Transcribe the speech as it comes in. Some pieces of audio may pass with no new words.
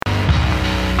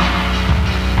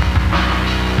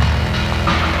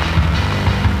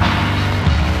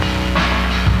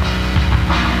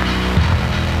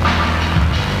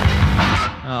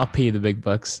pay you the big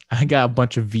bucks. I got a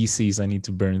bunch of VCs I need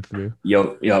to burn through.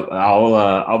 Yep.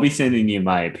 I'll be sending you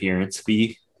my appearance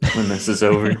fee when this is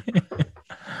over.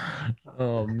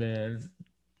 Oh man.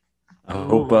 I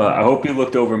hope you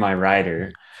looked over my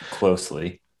rider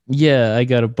closely. Yeah, I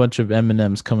got a bunch of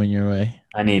M&Ms coming your way.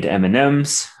 I need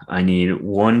M&Ms. I need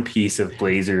one piece of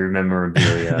Blazer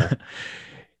memorabilia.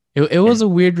 It was a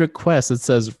weird request. It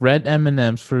says red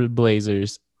M&Ms for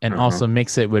Blazers and Uh-huh. also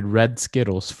mix it with red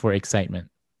Skittles for excitement.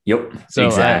 Yep, So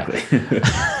exactly.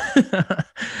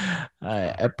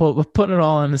 I put it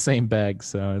all in the same bag,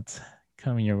 so it's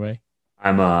coming your way.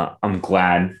 I'm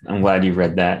glad you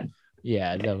read that.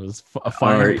 Yeah, that was a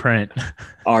fine R print.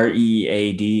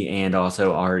 READ and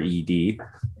also RED.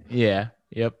 Yeah.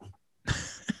 Yep.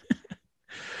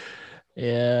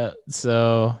 Yeah.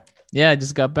 So yeah, I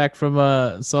just got back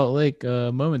from Salt Lake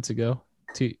moments ago,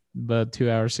 about 2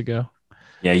 hours ago.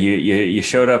 Yeah, you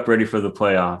showed up ready for the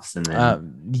playoffs, and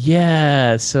then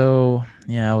Yeah. So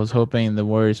yeah, I was hoping the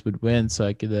Warriors would win so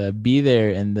I could be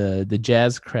there in the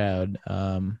Jazz crowd.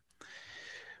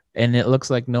 And it looks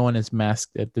like no one is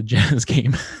masked at the Jazz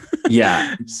game.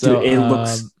 yeah, dude, So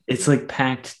it's like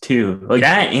packed too. Like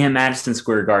that and Madison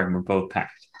Square Garden were both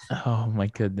packed. oh my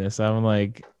goodness. I'm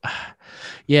like,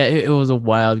 yeah, it was a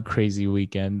wild, crazy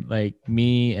weekend. Like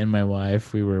me and my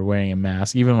wife, we were wearing a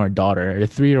mask. Even our daughter, a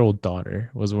 3-year-old daughter,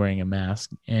 was wearing a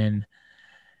mask, and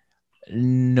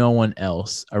no one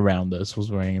else around us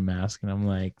was wearing a mask. And I'm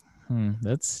like,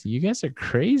 that's you guys are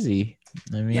crazy.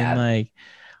 I mean, Yeah, like,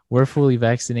 we're fully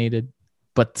vaccinated,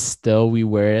 but still we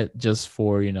wear it just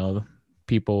for,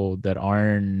 people that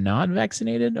are not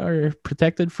vaccinated or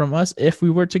protected from us if we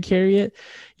were to carry it,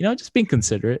 just being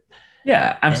considerate.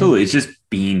 yeah, And absolutely. It's just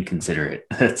being considerate.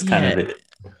 That's kind yeah, of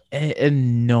it.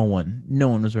 and no one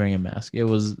was wearing a mask. It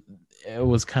was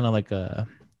kind of like it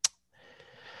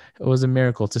was a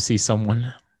miracle to see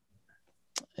someone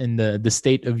in the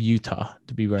state of Utah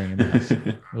to be wearing a mask.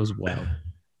 It was wild.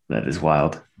 That is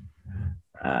wild.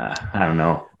 I don't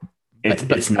know. But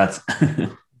It's nuts.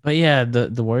 but yeah,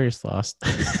 the Warriors lost.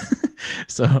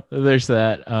 So there's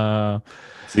that.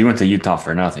 So you went to Utah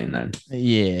for nothing then?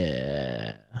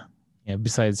 Yeah. Yeah,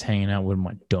 besides hanging out with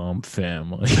my dumb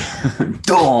family.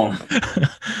 Dumb.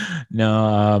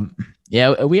 No,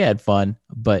 yeah, we had fun,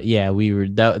 but yeah, we were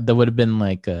that would have been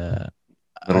like Little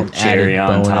an cherry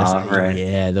added on bonus. top, right?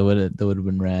 Yeah, that would have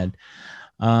been rad.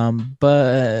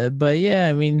 But yeah,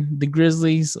 I mean, the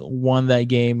Grizzlies won that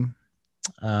game,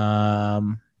 fair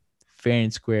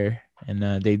and square,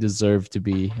 and they deserve to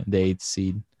be the eighth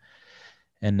seed.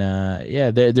 And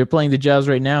yeah, they're playing the Jazz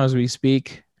right now as we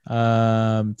speak.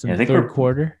 It's in Yeah, I the think third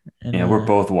quarter, and we're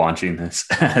both watching this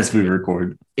as we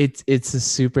record. it's a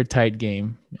super tight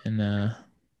game. And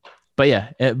but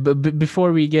yeah, but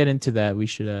before we get into that, we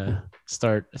should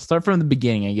start from the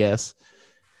beginning, I guess.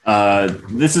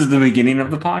 This is the beginning of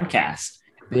the podcast.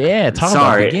 Yeah, talk about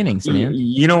Sorry, beginnings, man.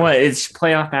 you know what? It's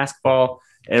playoff basketball.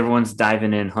 Everyone's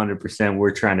diving in 100%.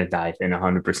 We're trying to dive in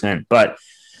 100%. But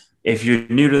if you're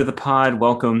new to the pod,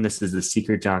 welcome. This is the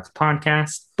Secret Jocks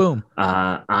podcast. Boom.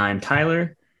 I'm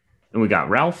Tyler, and we got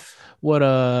Ralph. What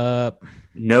up?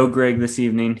 No Greg this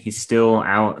evening. He's still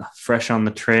out fresh on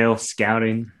the trail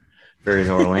scouting for his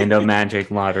Orlando Magic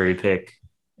lottery pick.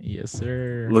 Yes,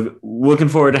 sir. Looking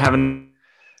forward to having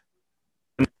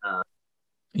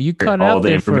You cut all out the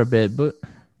there for a bit, but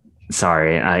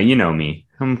sorry, you know me.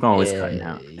 I'm always cutting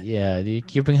out. Yeah, you're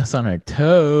keeping us on our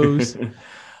toes.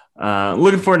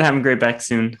 Looking forward to having Great back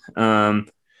soon.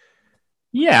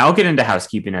 Yeah, I'll get into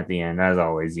housekeeping at the end. As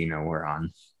always, we're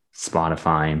on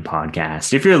Spotify and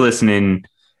podcast. If you're listening,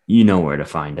 you know where to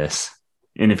find us.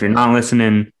 And if you're not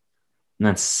listening,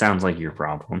 that sounds like your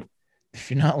problem.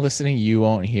 If you're not listening, you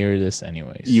won't hear this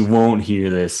anyways. You won't hear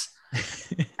this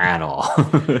at all.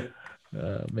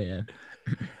 Oh, man.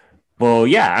 Well,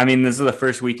 yeah, I mean, this is the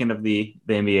first weekend of the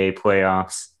NBA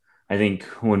playoffs. I think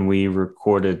when we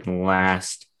recorded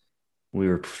last, we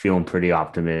were feeling pretty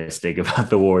optimistic about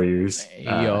the Warriors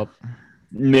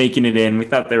making it in. We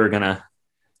thought they were going to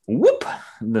whoop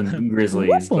the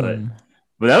Grizzlies, but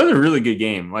that was a really good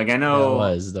game. Like, I know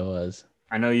that was.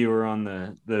 I know you were on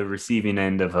the receiving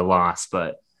end of a loss,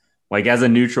 but like as a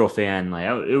neutral fan, like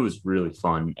it was really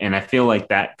fun. And I feel like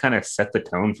that kind of set the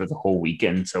tone for the whole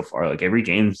weekend so far. Like every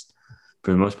game's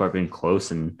for the most part been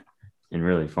close and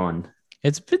really fun.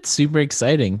 It's been super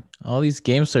exciting. All these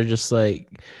games are just like,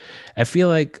 I feel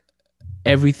like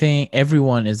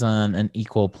everyone is on an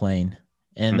equal plane,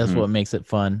 and that's what makes it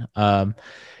fun.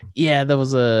 Yeah, that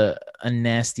was a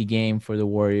nasty game for the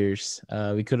Warriors.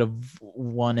 We could have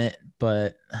won it,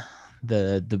 but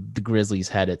the Grizzlies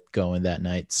had it going that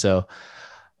night. So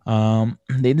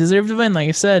They deserve to win, like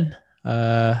I said.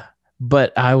 Uh,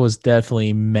 but I was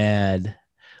definitely mad,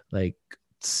 like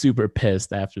super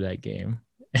pissed after that game.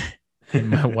 And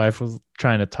my wife was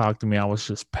trying to talk to me. I was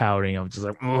just pouting. I was just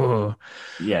like, oh.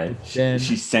 Yeah, But she then,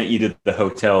 sent you to the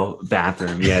hotel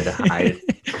bathroom. You had to hide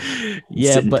and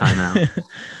yeah, sit in but timeout.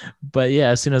 but yeah,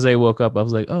 as soon as I woke up, I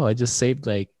was like, oh, I just saved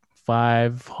like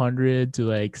 500 to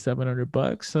like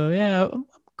 $700. So yeah, I'm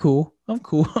cool. I'm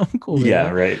cool. I'm cool with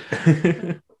Yeah, that.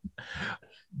 right.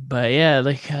 But yeah,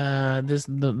 like this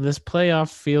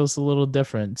playoff feels a little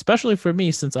different, especially for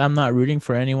me since I'm not rooting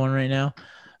for anyone right now.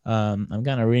 I'm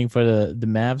kind of rooting for the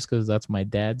Mavs because that's my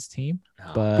dad's team.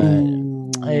 Oh, But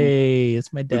boo. hey,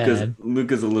 it's my dad.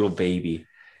 Luca's a little baby.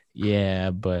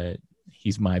 Yeah, but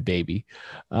he's my baby.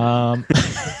 Um,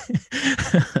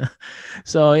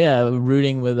 so yeah,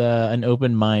 rooting with an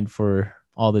open mind for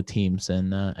all the teams,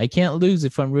 and I can't lose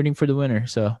if I'm rooting for the winner.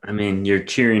 So I mean, you're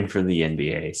cheering for the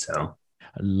NBA, so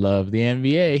I love the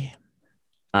NBA.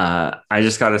 I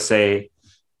just gotta say,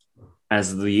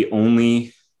 as the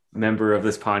only member of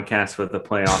this podcast with a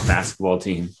playoff basketball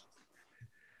team,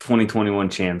 2021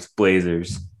 champs,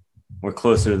 Blazers. We're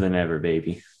closer than ever,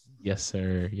 baby. Yes,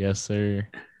 sir. Yes, sir.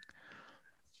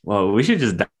 Well, we should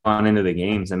just dive on into the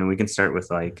games. I mean, we can start with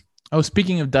like, Oh,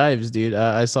 speaking of dives, dude,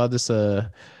 I saw this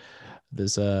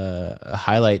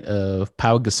highlight of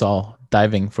Pau Gasol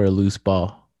diving for a loose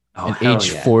ball oh at hell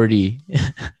age yeah, 40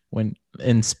 when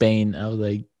in Spain. I was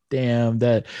like, damn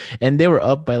that. And they were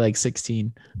up by like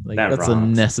 16. Like that that's rocks,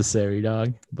 unnecessary,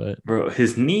 dog. But bro.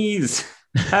 His knees,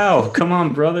 pow, come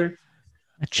on, brother.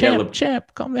 Yeah,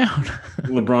 champ, calm down.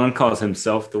 LeBron calls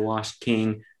himself the Wash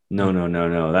King. No, no, no,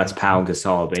 no. That's Pau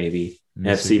Gasol, baby.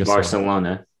 Mr. FC Gasol.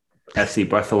 Barcelona. FC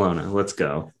Barcelona. Let's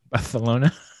go.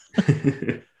 Barcelona.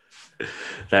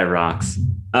 That rocks.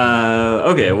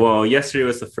 Okay, well, yesterday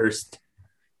was the first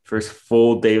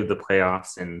full day of the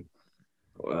playoffs, and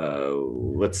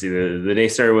let's see, the day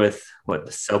started with what,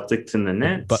 the Celtics and the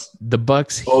But Nets. the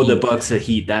Bucks Oh, the Heat. Bucks, the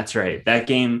Heat. That's right. That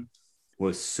game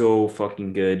was so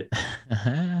fucking good.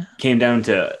 Came down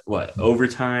to what,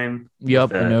 overtime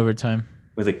Yup, in overtime.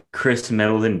 with a Chris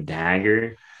Middleton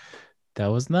dagger. That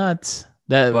was nuts.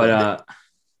 But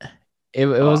It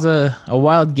was uh a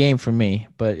wild game for me,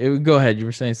 but go ahead. You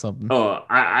were saying something.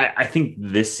 I think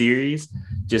this series,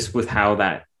 just with how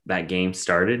that game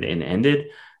started and ended,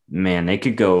 man, they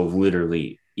could go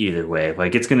literally either way.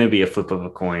 Like it's going to be a flip of a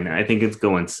coin. I think it's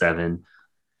going seven.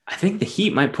 I think the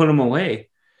Heat might put them away.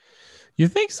 You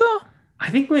think so? I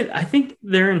think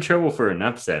they're in trouble for an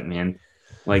upset, man.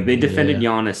 Like they defended Yeah,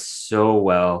 Giannis so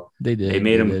well. they did. They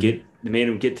did. They made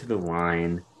him get to the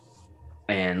line,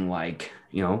 and like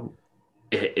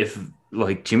if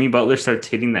like Jimmy Butler starts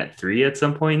hitting that three at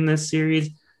some point in this series,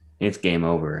 it's game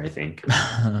over, I think.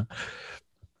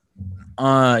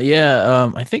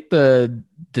 Yeah. I think the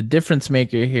difference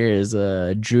maker here is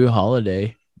Drew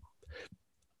Holiday.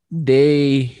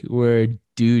 They were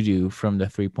doo doo from the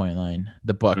 3-point line.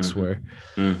 The Bucks Mm-hmm. were.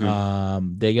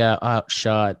 Mm-hmm. They got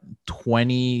outshot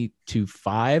 20 to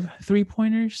 5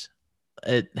 3-pointers.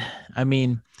 I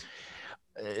mean,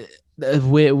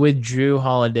 with Drew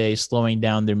Holiday slowing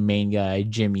down their main guy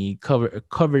Jimmy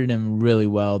covered him really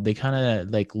well. They kind of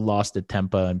like lost the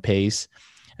tempo and pace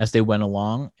as they went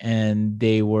along, and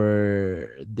they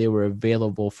were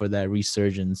available for that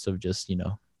resurgence of just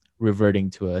reverting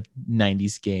to a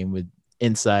 90s game with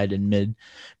inside and mid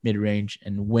range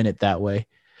and win it that way.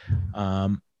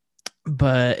 Um,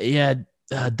 but yeah,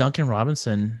 Duncan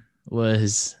Robinson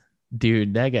was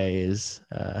dude. That guy is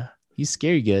he's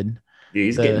scary good. Dude,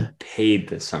 he's getting The paid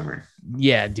this summer.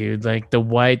 Yeah, dude, like the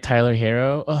white Tyler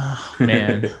Hero. Oh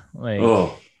man, like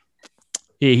Oh,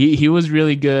 he was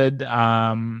really good.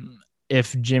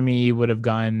 If Jimmy would have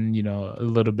gone, a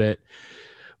little bit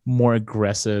more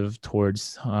aggressive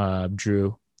towards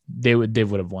Drew, they would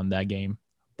have won that game.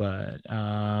 But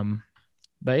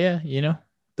yeah,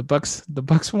 the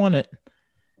Bucks won it.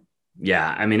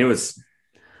 yeah. I mean, it was.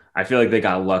 I feel like they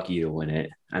got lucky to win it.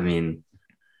 I mean,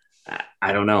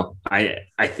 I don't know.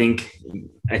 I think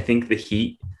the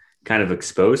Heat kind of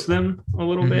exposed them a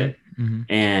little Mm-hmm, bit, mm-hmm.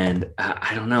 and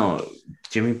I don't know.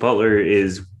 Jimmy Butler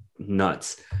is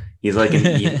nuts. He's like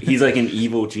an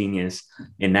evil genius,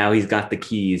 and now he's got the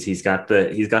keys. He's got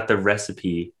the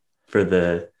recipe for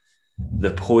the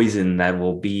poison that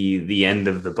will be the end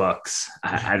of the Bucks.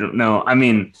 I don't know. I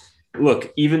mean,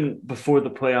 look, even before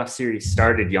the playoff series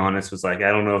started, Giannis was like, I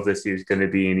don't know if this year's going to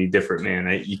be any different,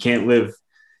 man. You can't live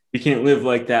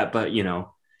like that. But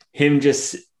him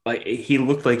just like he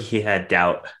looked like he had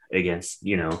doubt against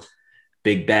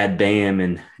Big Bad Bam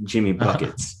and Jimmy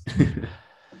buckets.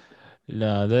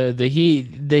 No, the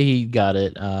Heat got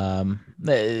it.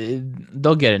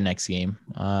 They'll get it next game.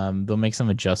 They'll make some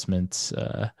adjustments.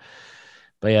 But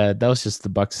yeah, that was just the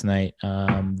Bucks night.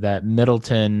 That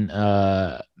Middleton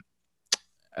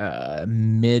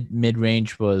mid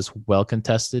range was well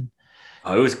contested.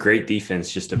 Oh, it was great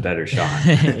defense, just a better shot.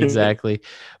 Exactly.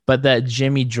 But that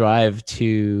Jimmy drive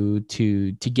to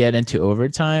get into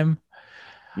overtime,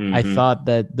 I Hmm. thought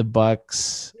that the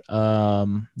Bucks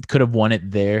could have won it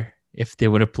there if they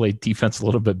would have played defense a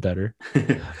little bit better.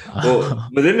 Well,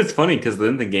 but then it's funny because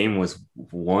then the game was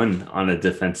won on a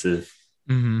defensive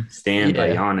Mhm. stand by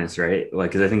Yeah. Giannis, right? Like,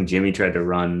 because I think Jimmy tried to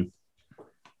run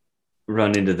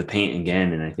into the paint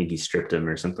again, and I think he stripped him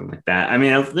or something like that. I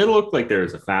mean, it looked like there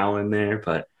was a foul in there,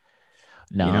 but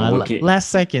No, what can? last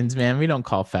seconds, man. We don't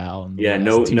call foul in the Yeah, last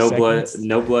no, two no blood, seconds.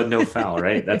 no blood, no foul,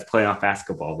 right? That's playoff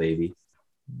basketball, baby.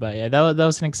 But yeah, that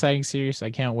was an exciting series. I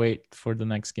can't wait for the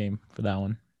next game for that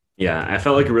one. Yeah, I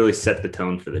felt like it really set the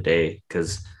tone for the day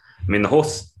because, I mean, the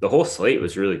whole slate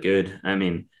was really good. I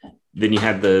mean, then you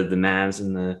had the Mavs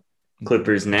and the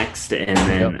Clippers next, and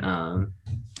Yep. then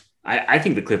I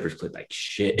think the Clippers played like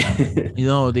shit.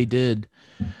 They did.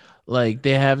 Like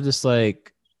they have this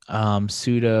like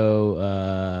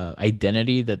pseudo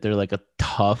identity that they're like a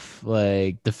tough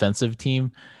like defensive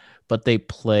team, but they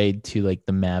played to like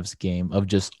the Mavs game of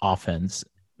just offense,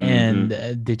 and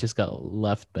Hmm. they just got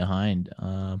left behind.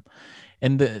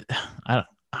 And the I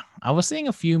I was seeing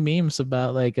a few memes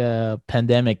about like a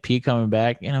pandemic P coming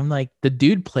back, and I'm like, the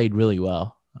dude played really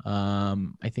well.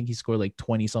 I think he scored like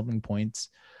 20 something points,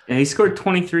 And he scored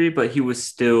 23, but he was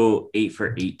still 8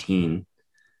 for 18.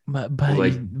 Like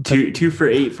but two for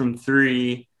eight from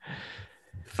three.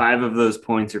 Five of those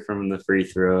points are from the free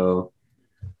throw.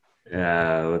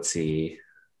 Let's see,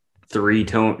 three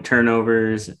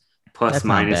turnovers, plus that's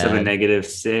not minus of a bad.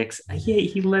 -6. Yeah,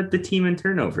 he led the team in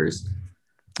turnovers.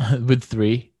 With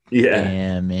three. Yeah.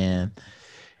 Damn, man.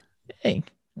 Hey,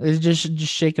 let's just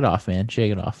shake it off, man.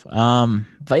 Shake it off.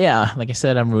 But yeah, like I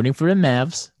said, I'm rooting for the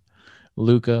Mavs.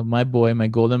 Luca, my boy, my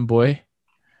golden boy.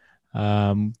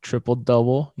 Triple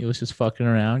double. He was just fucking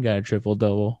around, got a triple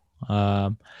double.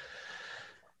 I'm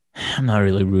not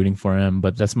really rooting for him,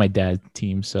 but that's my dad's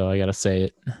team, so I gotta say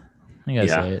it. I gotta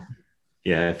Yeah. say it.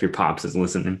 Yeah. If your pops is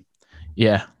listening.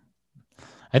 Yeah,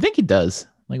 I think he does,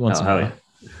 like once Oh, in a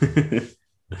hell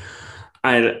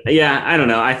while. yeah. I don't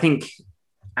know. I think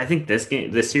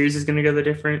this series is gonna go the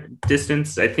different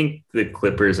distance. I think the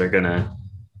Clippers they're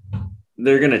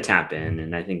gonna tap in,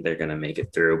 and I think they're gonna make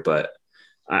it through. But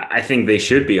I think they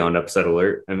should be on upset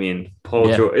alert. I mean, Paul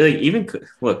Yeah, George. Like, even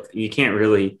look, you can't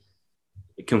really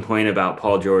complain about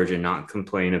Paul George and not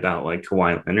complain about like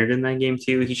Kawhi Leonard in that game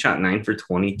too. He shot 9 for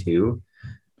 22.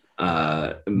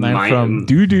 nine My from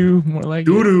doo doo, more like it.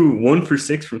 Doo 1 for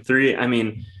 6 from three. I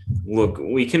mean, look,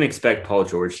 we can expect Paul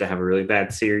George to have a really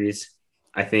bad series.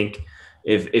 I think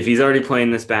if he's already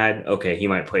playing this bad, okay, he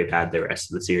might play bad the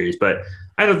rest of the series. But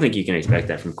I don't think you can expect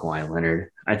that from Kawhi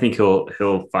Leonard. I think he'll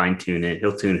fine tune it.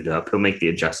 He'll tune it up. He'll make the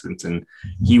adjustments, and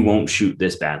he won't shoot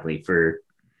this badly for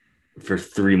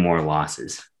three more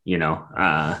losses.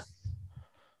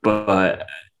 But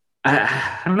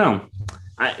I don't know.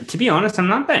 To be honest, I'm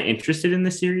not that interested in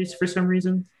the series for some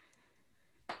reason.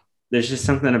 There's just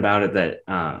something about it that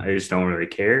I just don't really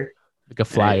care. Like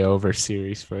a I, flyover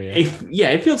series for you. yeah,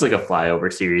 it feels like a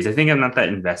flyover series. I think I'm not that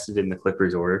invested in the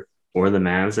Clippers or the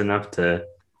Mavs enough to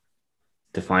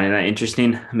find it that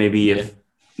interesting. Maybe Yeah.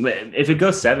 if it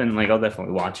goes seven, like I'll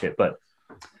definitely watch it. But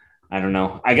I don't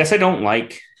know. I guess I don't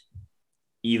like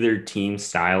either team's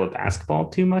style of basketball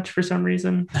too much for some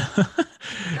reason.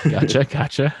 Gotcha,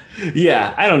 gotcha.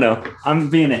 Yeah, I don't know. I'm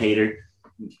being a hater,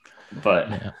 but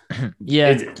Yeah. Yeah.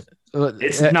 it's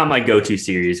it's not my go-to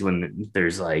series when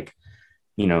there's like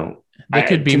you know They I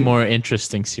could be to more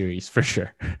interesting series for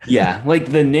sure. yeah, like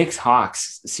the Knicks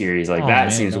Hawks series, like Oh that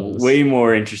man, seems that was way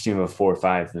more interesting of a 4 or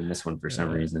 5 than this one for some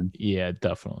reason. yeah,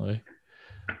 definitely.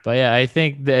 But yeah, I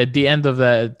think that at the end of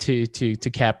that to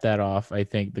cap that off, I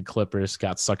think the Clippers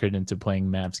got suckered into playing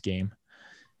Mavs game.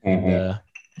 And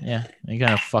Mm-hmm. yeah, they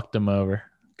kind of fucked them over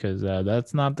because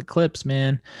that's not the Clips,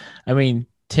 man. I mean,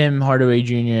 Tim Hardaway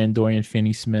Jr. and Dorian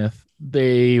Finney-Smith,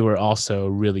 they were also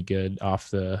really good off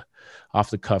the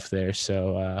cuff there.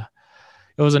 So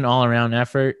it was an all-around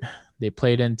effort. They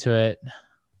played into it.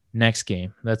 Next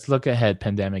game, let's look ahead.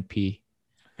 Pandemic P.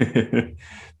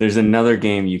 There's another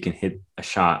game you can hit a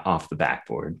shot off the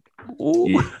backboard.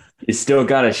 Ooh. You still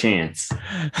got a chance.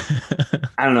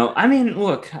 I don't know. I mean,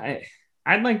 look,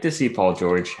 I'd like to see Paul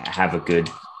George have a good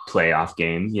playoff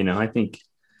game. I think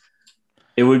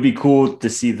it would be cool to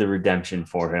see the redemption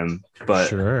for him. But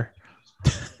Sure.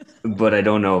 but I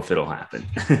don't know if it'll happen.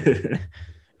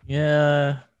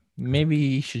 Yeah, maybe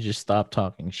you should just stop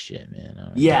talking shit, man. I don't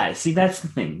know. Yeah, see, that's the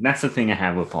thing. That's the thing I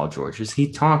have with Paul George is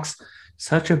he talks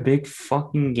such a big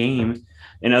fucking game.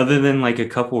 And other than like a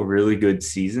couple really good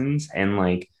seasons and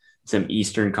like some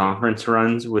Eastern Conference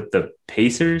runs with the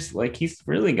Pacers, like he's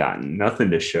really got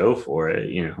nothing to show for it,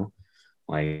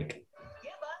 like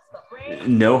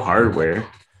no hardware.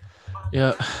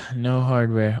 Yeah, no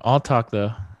hardware. I'll talk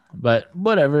though, but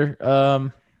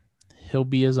whatever. He'll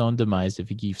be his own demise if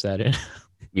he keeps that in.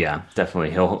 Yeah,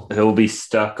 definitely. He'll be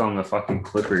stuck on the fucking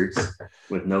Clippers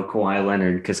with no Kawhi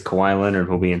Leonard because Kawhi Leonard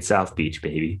will be in South Beach,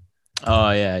 baby.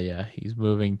 Oh yeah, yeah. He's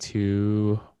moving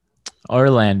to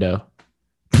Orlando.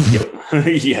 Yep.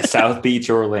 Yeah, South Beach,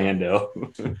 Orlando.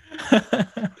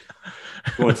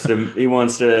 He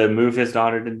wants to move his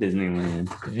daughter to Disneyland.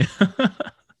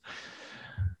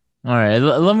 All right,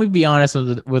 let me be honest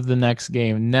with the next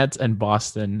game, Nets and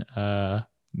Boston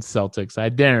Celtics. I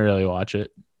didn't really watch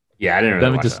it. Yeah, I didn't Let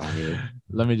really me watch just that one either.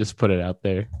 let me just put it out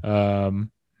there.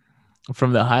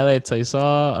 From the highlights I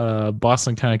saw,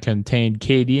 Boston kind of contained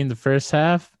KD in the first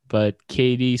half, but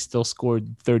KD still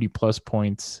scored 30 plus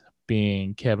points,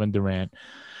 being Kevin Durant.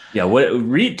 Yeah,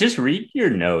 just read your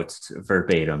notes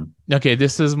verbatim. Okay,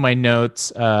 this is my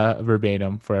notes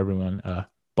verbatim for everyone.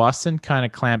 Boston kind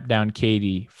of clamped down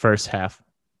KD first half,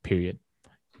 period.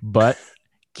 But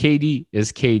KD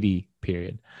is KD,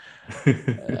 period.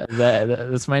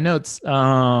 That's my notes.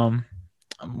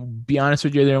 Be honest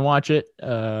with you, I didn't watch it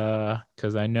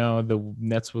because I know the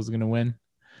Nets was gonna win.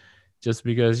 Just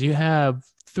because you have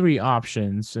three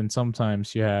options and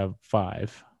sometimes you have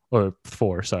five or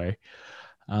four. Sorry.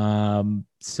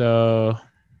 So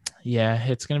yeah,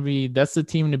 that's the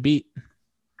team to beat.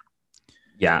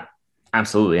 Yeah,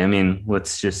 absolutely. I mean,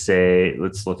 let's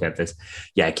look at this.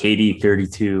 Yeah, KD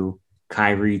 32,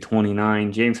 Kyrie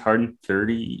 29, James Harden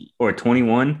 30 or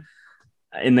 21,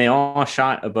 and they all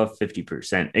shot above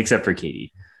 50% except for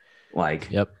KD. Like,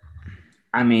 Yep.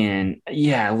 I mean,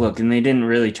 yeah, look, and they didn't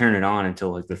really turn it on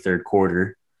until like the third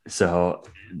quarter. So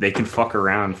they could fuck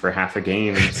around for half a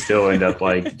game and still end up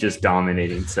like just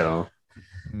dominating. So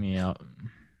Yeah.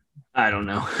 I don't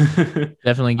know.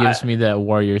 Definitely gives I, me that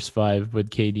Warriors 5 with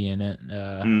KD in it.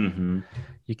 mm-hmm.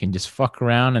 You can just fuck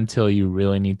around until you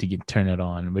really need to turn it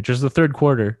on, which is the third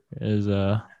quarter. Is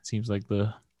seems like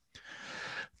the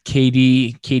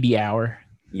KD hour,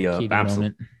 Yep, KD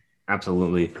moment.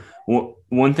 absolutely.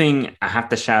 One thing I have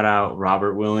to shout out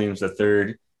Robert Williams the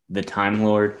third, the Time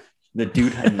Lord. The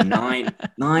dude had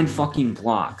nine fucking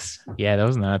blocks. Yeah, that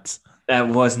was nuts. That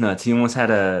was nuts. He almost had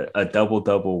a double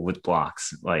double with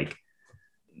blocks. Like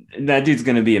that dude's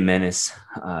gonna be a menace,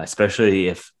 especially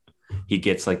if he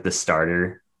gets like the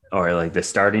starter or like the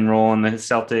starting role in the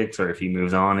Celtics, or if he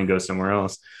moves on and goes somewhere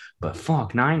else. But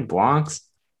fuck, 9 blocks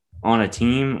on a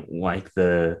team like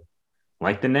the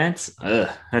Nets,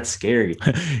 that's scary.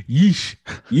 Yeesh.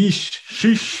 Yeesh,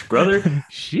 sheesh, brother.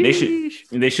 They should Sheesh.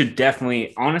 they should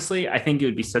definitely. Honestly, I think it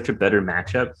would be such a better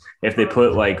matchup if they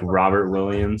put like Robert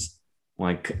Williams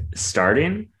like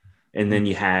starting, and then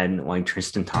you had like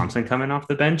Tristan Thompson coming off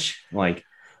the bench. Like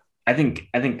I think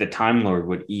the Time Lord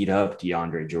would eat up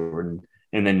DeAndre Jordan,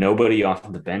 and then nobody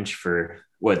off the bench for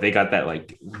what they got that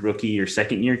like rookie or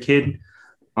second year kid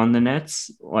on the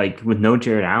Nets, like with no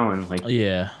Jared Allen, like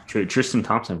Yeah. Tristan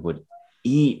Thompson would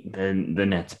eat the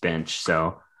Nets bench.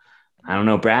 So I don't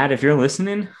know, Brad, if you're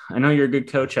listening, I know you're a good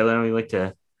coach. I know you like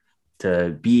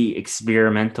to be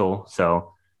experimental.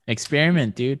 So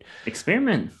Experiment, dude.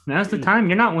 experiment. Now's the time.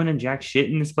 You're not winning jack shit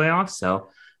in this playoffs, so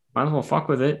might as well fuck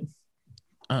with it.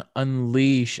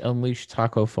 Unleash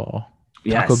Taco Fall.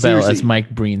 Yeah, Taco Bell, as seriously. Mike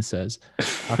Breen says.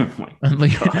 Oh my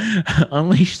Unleash, god,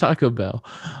 unleash Taco Bell.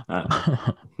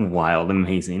 wild,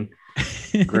 amazing,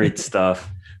 great stuff.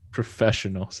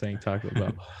 Professional saying Taco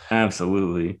Bell.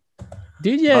 Absolutely.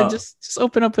 Dude, yeah, Uh, just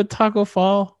open up a Taco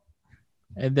Fall,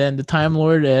 and then the Time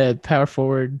Lord at power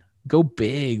forward. Go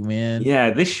big, man.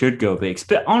 yeah, they should go big.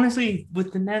 But honestly,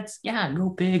 with the Nets, yeah, go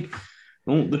big.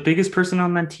 Well, the biggest person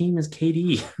on that team is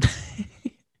KD.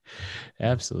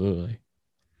 Absolutely.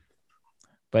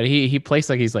 But he plays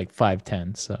like he's like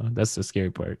 5'10", so that's the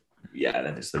scary part. Yeah,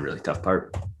 that is the really tough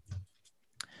part.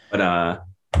 But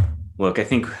look, I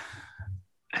think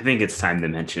it's time to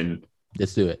mention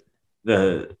Let's do it.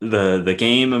 the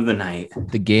game of the night,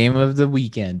 The game of the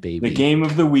weekend, the baby. game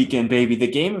of the weekend, baby, the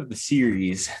game of the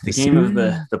series, the The game of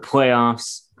series. the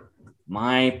playoffs.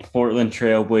 My Portland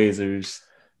Trailblazers,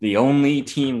 the only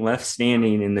team left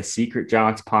standing in the Secret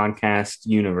Jocks podcast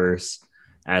universe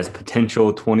as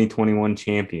potential 2021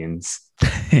 champions.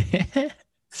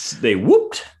 They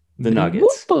whooped The Whoop,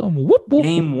 Nuggets. boom, whoop, whoop, whoop.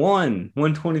 Game one,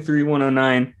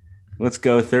 123-109. Let's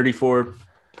go. 34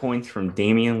 points from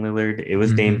Damian Lillard. It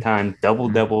was Dame Mhm. time. Double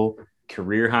Mhm. double,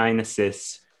 career high in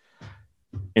assists.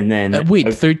 And then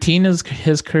Wait, 13 is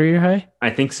his career high? I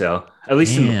think so, at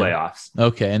least in the Damn. playoffs.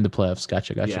 Okay, in the playoffs.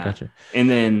 Gotcha, gotcha, Yeah. gotcha. And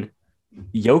then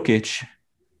Jokic,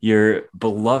 your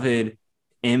beloved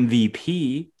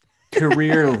MVP,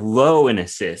 career low in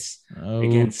assists Oh,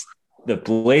 against the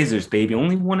Blazers, baby.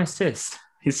 Only one assist.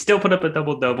 He still put up a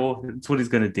double double. That's what he's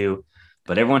going to do.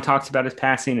 But everyone talks about his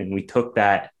passing, and we took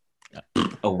that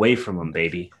away from him,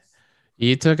 baby.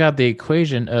 you took out the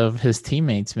equation of his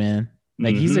teammates, man.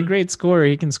 Like he's a Mm-hmm. great scorer.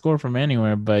 He can score from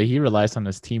anywhere, but he relies on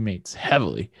his teammates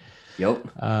heavily.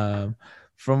 Yep. Um,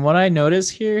 from what I notice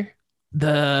here,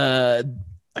 the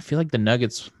I feel like the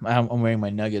Nuggets. I'm wearing my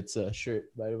Nuggets shirt,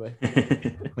 by the way,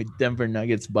 my Denver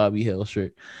Nuggets Bobby Hill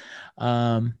shirt.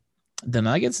 Um, the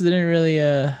Nuggets didn't really.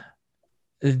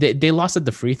 They lost at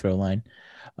the free throw line.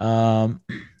 Um,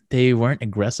 they weren't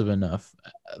aggressive enough.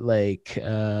 Like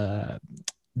the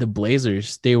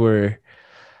Blazers, they were.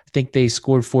 I think they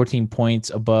scored 14 points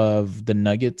above the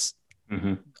Nuggets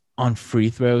Mm-hmm. on free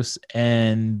throws,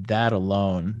 and that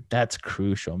alone, that's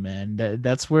crucial, man.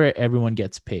 That's where everyone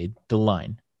gets paid, the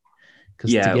line, because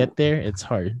to Yeah. get there it's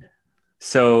hard.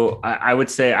 So I would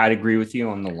say I'd agree with you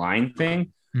on the line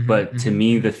thing. Mm-hmm, But to mm-hmm,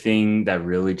 me, mm-hmm. the thing that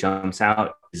really jumps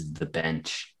out is the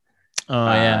bench. Oh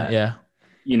yeah, Uh,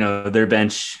 yeah. their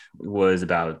bench was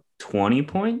about 20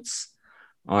 points.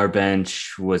 Our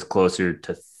bench was closer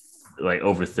to like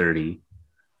over 30,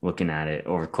 looking at it,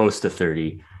 or close to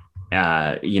 30.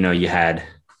 You had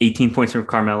 18 points from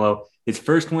Carmelo. His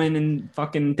first win in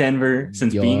fucking Denver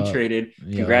since being Yup, traded.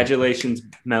 yup. Congratulations,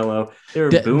 Melo. They were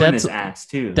That, booing that's his ass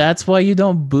too. that's why you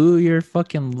don't boo your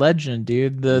fucking legend,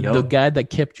 dude. The Yup. guy that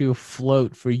kept you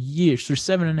afloat for years, for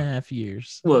 7.5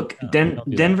 years. Look, No, you don't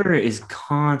do that. Denver is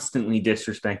constantly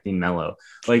disrespecting Melo.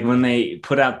 Like when they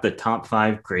put out the top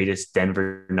five greatest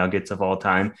Denver Nuggets of all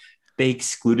time, they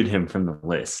excluded him from the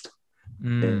list. They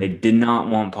Mm. did not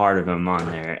want part of him on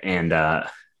there. And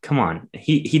come on,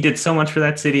 he did so much for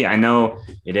that city. I know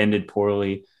it ended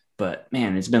poorly, but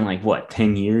man, it's been like what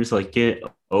 10 years. Like get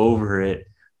over it.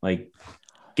 Like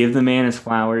give the man his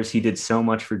flowers. He did so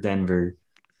much for Denver.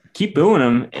 Keep booing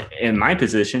him in my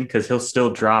position because he'll still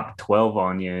drop 12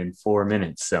 on you in 4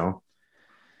 minutes. So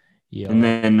and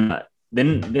Yup.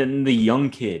 then the young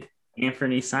kid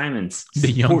Anthony Simons, The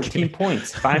young 14 kid.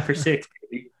 points, 5 for 6.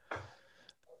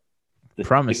 The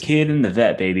Promising. kid and the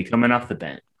vet, baby, coming off the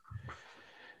bench.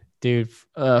 Dude,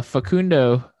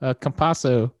 Facundo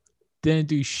Campasso didn't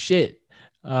do shit.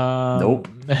 Nope.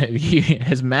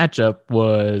 His matchup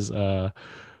was Mr.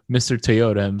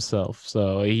 Toyota himself.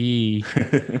 So he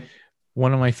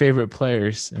one of my favorite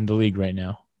players in the league right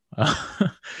now.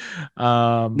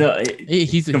 No,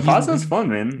 he's Compazzo's fun,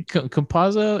 man.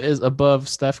 Campazzo is above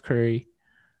Steph Curry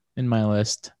in my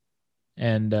list,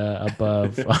 and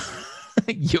above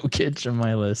Jokic on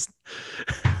my list.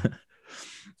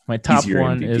 My He's top your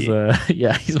one is MVP.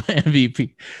 yeah, he's my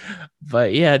MVP.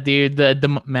 But yeah, dude, the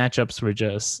matchups were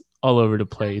just all over the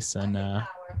place. And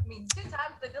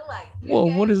whoa,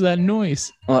 what is that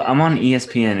noise? Well, I'm on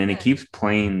ESPN and it keeps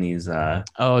playing these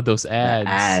Oh, those ads.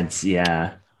 ads.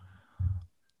 Yeah.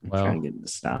 I'm trying Well, to get it to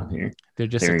stop here. they're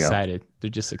just There we go. excited. They're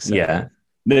just Yeah. excited.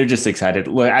 They're just excited.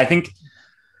 Look,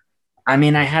 I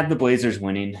mean, I had the Blazers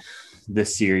winning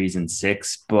this series in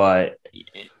 6, but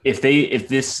if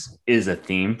this is a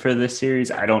theme for this series,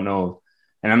 I don't know.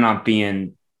 And I'm not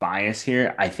being biased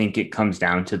here. I think it comes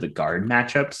down to the guard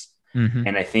matchups. Mm-hmm.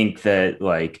 And I think that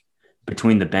like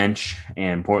between the bench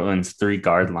and Portland's 3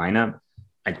 guard lineup,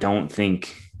 I don't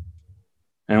think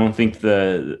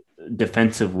the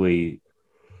defensively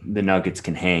the Nuggets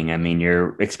can hang. I mean,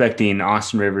 you're expecting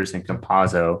Austin Rivers and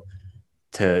Campazzo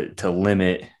to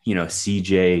limit,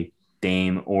 CJ,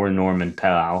 Dame, or Norman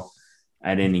Powell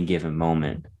at any given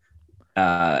moment.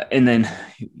 And then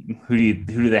who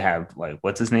do they have? Like,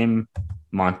 what's his name?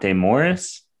 Monte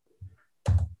Morris?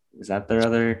 Is that their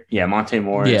other? Yeah, Monte Yeah,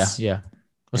 Morris. yeah. Oh,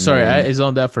 And sorry, then I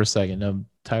zoned out for a second. I'm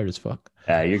tired as fuck.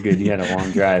 you're good. You had a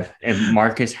long drive. And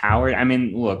Marcus Howard. I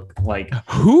mean, look, like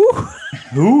Who?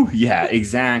 who? Yeah,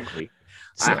 exactly.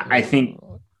 So, I think,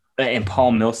 and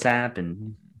Paul Millsap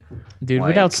and dude, like,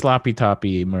 without Sloppy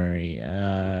Toppy Murray,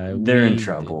 they're in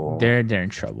trouble. They're in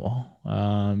trouble.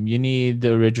 You need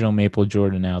the original Maple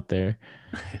Jordan out there.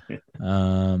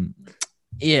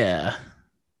 Yeah,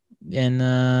 and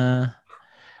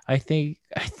I think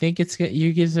it's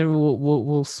you guys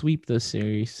will sweep this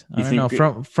series. I You don't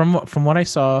know think from what I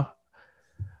saw.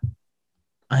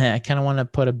 I kind of want to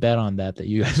put a bet on that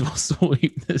you guys will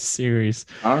sweep this series.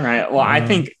 All right. Well, I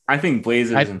think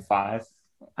Blazers I in 5.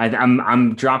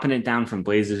 I'm dropping it down from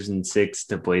Blazers in 6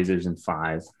 to Blazers in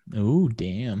 5 oh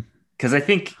damn. because I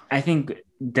think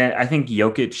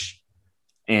Jokic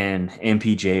and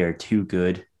MPJ are too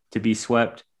good to be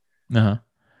swept. Uh-huh.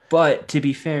 But to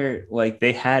be fair, like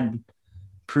they had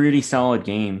pretty solid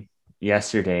game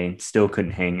yesterday and still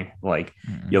couldn't hang. Like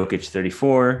Mm-mm. Jokic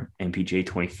 34, MPJ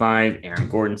 25, Aaron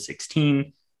Gordon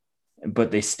 16,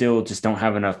 but they still just don't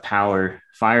have enough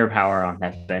firepower on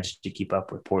that bench to keep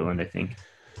up with Portland, I think.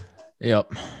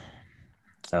 Yep.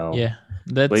 So Yeah.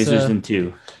 That's Blazers in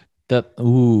 2.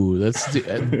 let's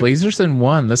do Blazers in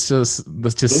 1. Let's just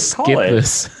Let's call skip it.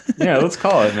 this. Yeah, let's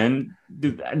call it, man.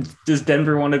 Does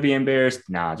Denver want to be embarrassed?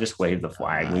 Nah, just wave the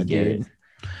flag. We get it. Dude.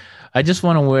 I just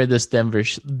want to wear this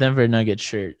Denver Nugget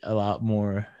shirt a lot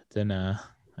more than I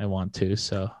want to.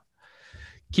 So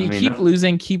I mean, keep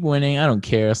losing, keep winning. I don't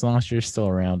care as long as you're still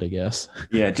around, I guess.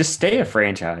 yeah, just stay a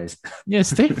franchise. Yeah,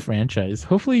 stay franchise.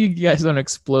 Hopefully you guys don't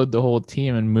explode the whole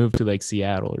team and move to like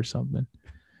Seattle or something.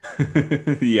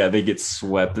 Yeah, they get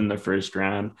swept in the first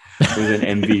round with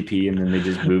an MVP, and then they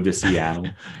just move to Seattle.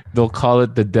 They'll call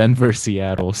it the Denver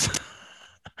Seattles.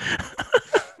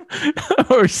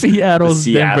 Or Seattle's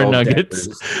Denver Seattle Nuggets.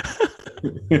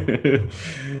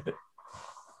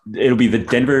 It'll be the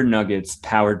Denver Nuggets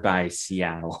powered by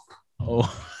Seattle.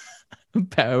 Oh,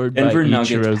 powered Denver by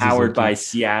Nuggets Ichiro powered by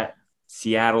Suzuki.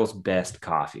 Seattle's best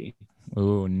coffee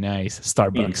Oh, nice. in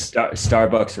Starbucks.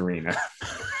 Starbucks Arena.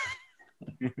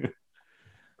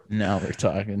 Now we're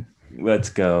talking. Let's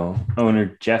go.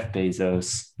 Owner Jeff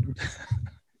Bezos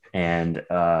and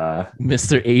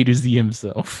Mr. A to Z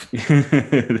himself.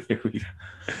 there we go.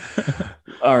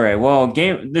 All right. Well,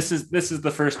 this is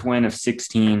the first win of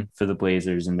 16 for the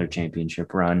Blazers in their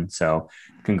championship run. So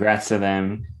congrats to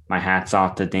them. My hat's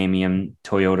off to Damian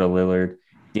Toyota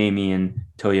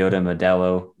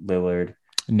Modelo Lillard.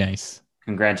 Nice.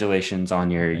 Congratulations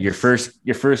on your Nice.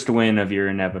 your first win of your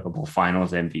inevitable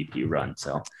finals MVP run.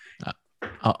 So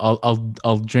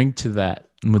I'll drink to that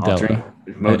I'll drink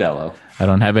Modelo. Modelo. I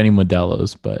don't have any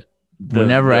Modelos, but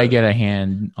whenever I The get a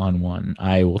hand on one,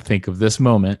 I will think of this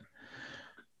moment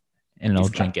and I'll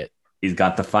drink it. He's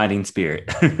got the fighting spirit.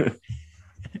 Good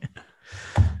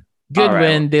All right.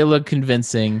 win. They look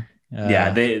convincing. Yeah,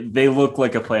 they look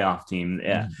like a playoff team.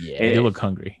 Yeah, they look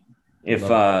hungry. If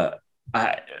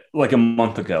like a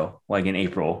month ago, like in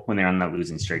April, when they're on that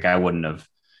losing streak, I wouldn't have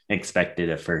expected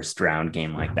a first round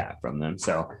game like that from them.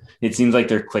 So it seems like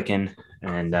they're clicking,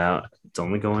 and it's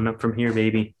only going up from here,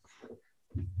 baby.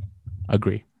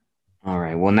 Agree. All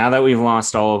right. Well, now that we've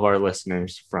lost all of our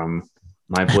listeners from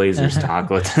my Blazers talk,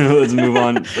 let's move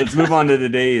on. Let's move on to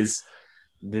today's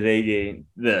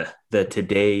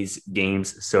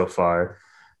games so far.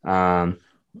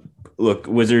 Look,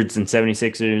 Wizards and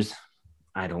 76ers,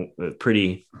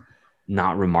 pretty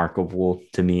not remarkable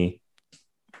to me.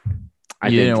 You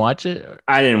didn't watch it?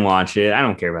 I didn't watch it. I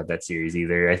don't care about that series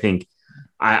either. I think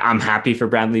I'm happy for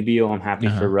Bradley Beal. I'm happy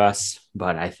for Russ,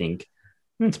 but I think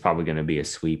it's probably going to be a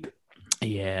sweep.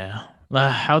 Yeah.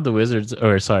 How the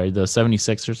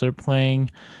 76ers are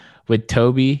playing with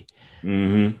Toby.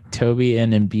 Mm-hmm. Toby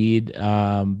and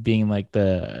Embiid being like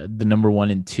the number 1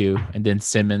 and 2, and then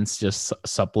Simmons just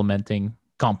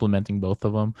complementing both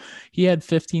of them. He had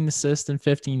 15 assists and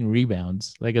 15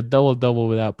 rebounds, like a double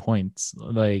without points.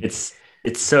 Like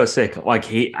it's so sick. Like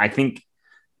I think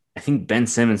Ben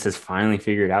Simmons has finally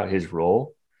figured out his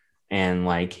role, and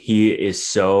like he is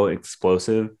so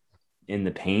explosive in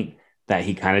the paint that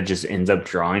he kind of just ends up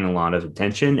drawing a lot of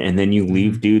attention. And then you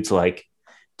leave dudes like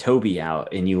Toby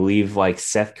out, and you leave like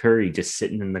Seth Curry just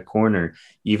sitting in the corner.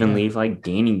 You even leave like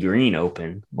Danny Green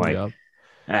open. Like,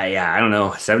 I don't know.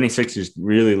 76ers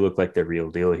really look like the real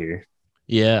deal here.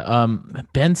 Yeah.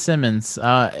 Ben Simmons,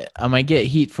 I might get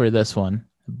heat for this one,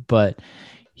 but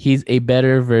he's a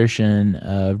better version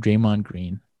of Draymond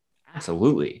Green.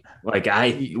 Absolutely. Like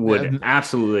I would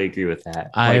absolutely agree with that.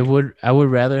 I would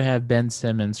rather have Ben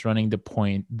Simmons running the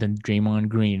point than Draymond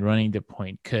Green running the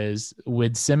point, because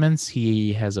with Simmons,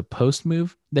 he has a post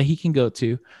move that he can go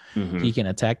to. Mm-hmm. He can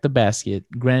attack the basket.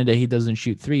 Granted that he doesn't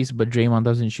shoot threes, but Draymond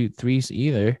doesn't shoot threes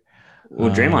either.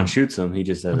 Well, Draymond shoots them. He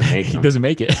just doesn't make them. He doesn't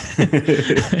make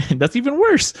it. That's even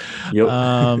worse. Yep.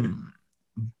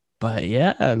 But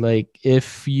yeah, like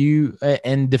if you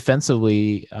and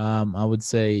defensively, I would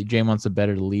say Draymond's a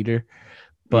better leader,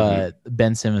 but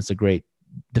Ben Simmons is a great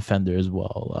defender as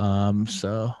well.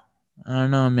 So I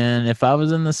don't know, man. If I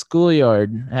was in the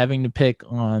schoolyard having to pick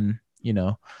on,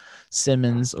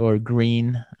 Simmons or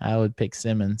Green, I would pick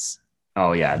Simmons.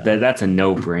 Oh yeah, that's a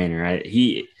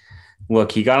no-brainer.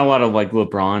 look, he got a lot of like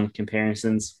LeBron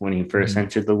comparisons when he first Mhm.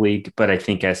 entered the league, but I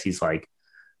think as he's like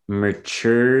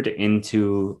matured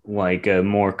into like a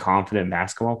more confident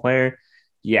basketball player,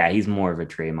 yeah, he's more of a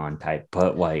Draymond type,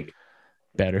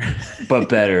 Better. but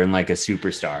better and like a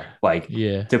superstar. Like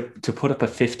Yeah. to put up a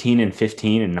 15 and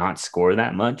 15 and not score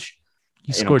that much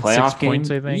He in a scored 6 playoff points,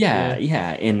 game, I think. yeah, Yeah.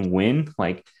 yeah, and win.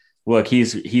 Like, look,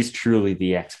 he's truly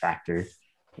the X factor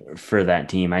for that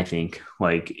team. I think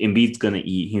like Embiid's gonna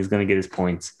eat. He's gonna get his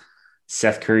points.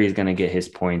 Seth Curry is gonna get his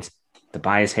points.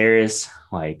 Tobias Harris,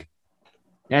 like,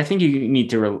 yeah, I think you need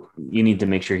to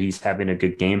make sure he's having a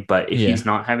good game. But if Yeah. he's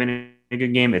not having a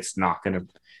good game, it's not gonna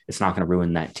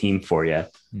ruin that team for you.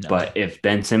 No. But if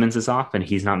Ben Simmons is off and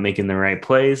he's not making the right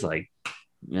plays, like,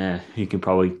 yeah, he can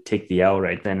probably take the L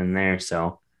right then and there.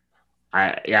 So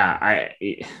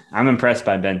I'm impressed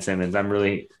by Ben Simmons. I'm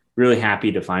really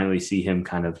happy to finally see him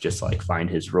kind of just like find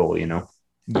his role, you know.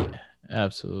 Yeah.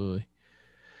 Absolutely.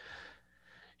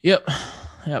 Yep.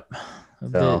 Yep.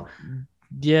 The So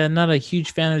Yeah, not a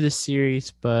huge fan of this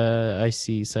series, but I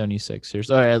see 76ers.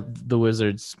 All right, the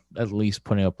Wizards at least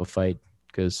putting up a fight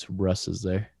because Russ is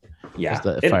there as yeah,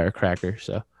 the firecracker.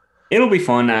 So it'll be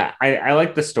fun. I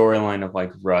like the storyline of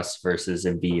like Russ versus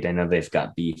Embiid. I know they've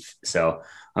got beef, so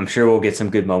I'm sure we'll get some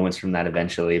good moments from that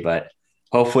eventually. But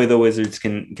hopefully the Wizards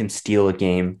can steal a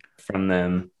game from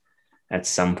them at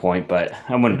some point. But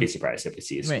I wouldn't be surprised if we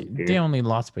see a sweep they here. only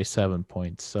lost by 7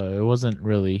 points, so it wasn't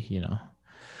really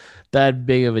that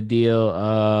big of a deal.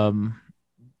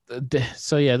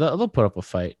 So yeah, they'll put up a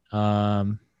fight.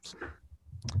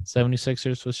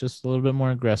 76ers was just a little bit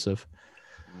more aggressive.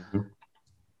 Mhm.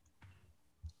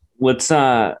 let's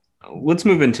uh let's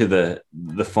move into the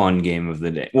fun game of the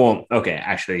day. Well, okay,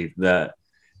 actually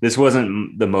this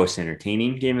wasn't the most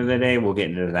entertaining game of the day. We'll get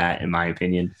into that in my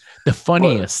opinion. The But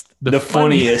funniest, the the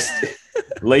funny. funniest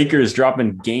Lakers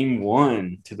dropping game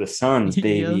 1 to the Suns, Yes,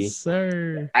 baby.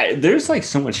 sir. There's like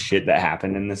so much shit that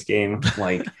happened in this game.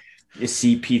 Like you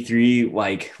see P3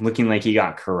 like looking like he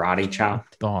got karate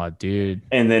chopped Oh, dude.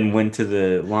 and then went to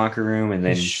the locker room and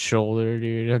His then shoulder,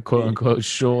 dude, a quote unquote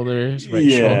shoulder, his right shoulder.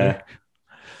 yeah,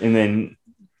 and then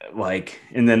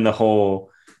and then the whole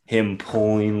him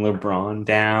pulling LeBron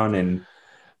down and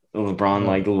LeBron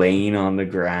like Oh, laying on the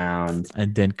ground.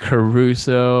 and then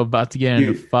Caruso about to get in a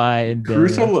Dude, fight, and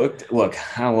Caruso then look,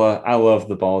 I love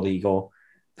the bald eagle,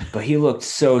 but he looked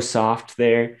so soft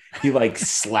there. He like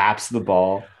slaps the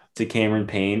ball to Cameron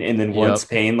Payne, and then once yep,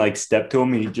 Payne like stepped to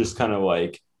him, he just kind of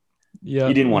like yep.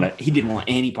 he didn't want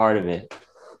any part of it.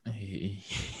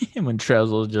 When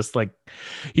Trezor just like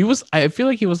he was, I feel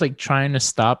like he was like trying to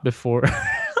stop before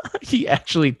he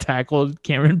actually tackled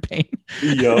Cameron Payne,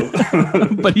 Yo.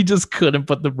 but he just couldn't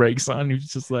put the brakes on. He was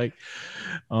just like,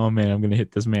 "Oh man, I'm gonna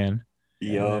hit this man."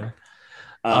 And Yo.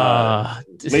 uh,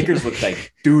 Lakers looked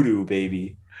like doo doo,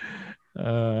 baby.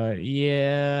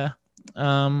 yeah.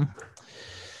 Um,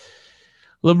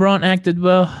 LeBron acted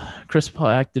well, Chris Paul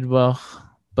acted well,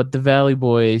 but the Valley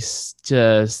Boys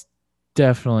just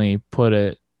definitely put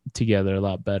it together a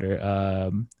lot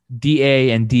better.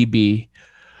 DA and DB.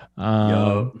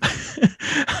 Yo.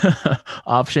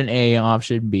 Option A,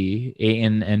 option B,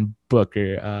 Aiton and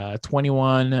Booker.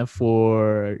 21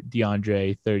 for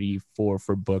DeAndre, 34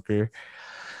 for Booker.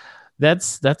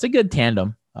 That's a good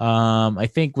tandem. I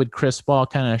think with Chris Paul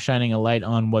kind of shining a light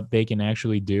on what they can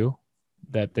actually do,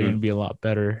 that they're going to be a lot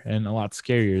better and a lot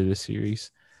scarier this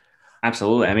series.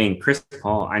 Absolutely. I mean, Chris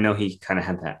Paul, I know he kind of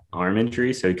had that arm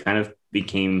injury, so he kind of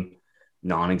became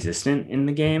non-existent in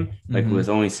the game, like Mm-hmm. with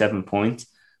only 7 points.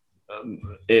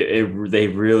 They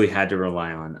really had to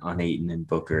rely on Aiton and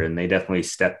Booker, and they definitely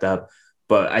stepped up.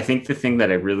 But I think the thing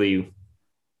that I really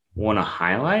want to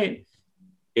highlight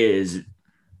is,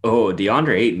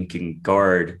 DeAndre Ayton can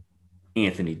guard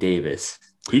Anthony Davis.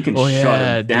 He can Oh shut him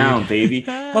yeah, dude. down, baby.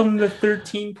 Held him to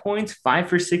 13 points, 5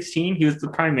 for 16. He was the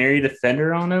primary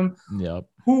defender on him. Yep.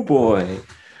 Oh boy,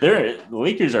 the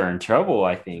Lakers are in trouble.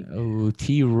 I think. Oh,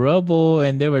 T Rubble,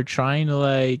 and they were trying to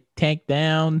like tank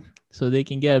down so they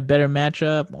can get a better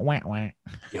matchup. Wah, wah.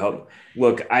 Yep.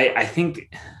 Look, I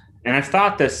think, and I've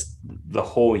thought this the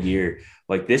whole year.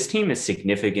 Like this team is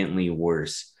significantly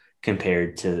worse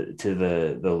compared to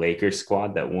the Lakers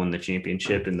squad that won the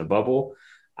championship in the bubble.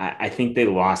 I think they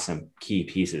lost some key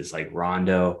pieces like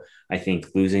Rondo. I think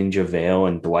losing JaVale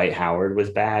and Dwight Howard was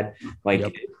bad. Yep.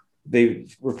 Like they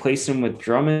replaced him with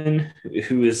Drummond,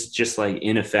 who is just like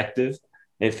ineffective.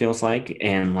 It feels like,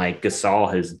 and like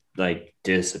Gasol has like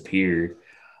disappeared.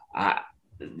 I,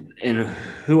 and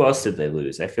who else did they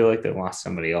lose? I feel like they lost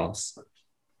somebody else.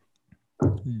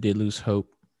 They lose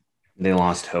hope. They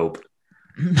lost Hope.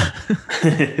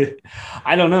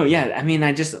 I don't know. Yeah, I mean,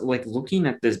 I just like looking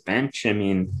at this bench. I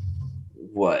mean,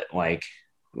 what like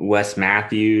Wes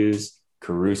Matthews,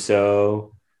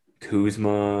 Caruso,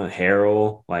 Kuzma,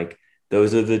 Harrell, like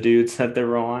those are the dudes that they're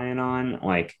relying on.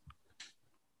 Like,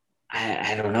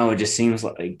 I don't know. It just seems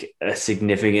like a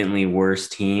significantly worse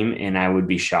team, and I would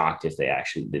be shocked if they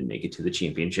actually did make it to the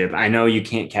championship. I know you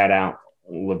can't count out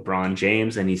LeBron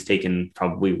James, and he's taken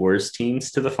probably worse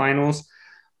teams to the finals,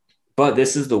 but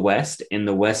this is the West, and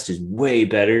the West is way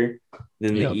better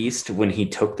than the Yep. East when he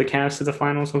took the Cavs to the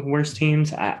finals with worse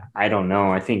teams. I don't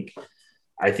know. I think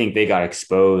they got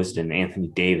exposed, and Anthony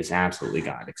Davis absolutely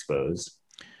got exposed.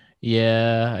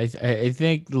 Yeah, I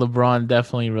think LeBron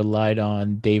definitely relied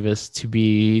on Davis to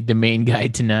be the main guy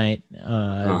tonight, this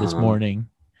Uh-huh. morning,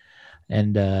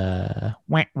 and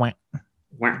wah, wah.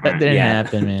 That didn't Yeah,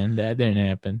 happen, man. That didn't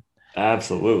happen.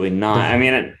 absolutely not. I The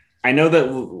mean, I know that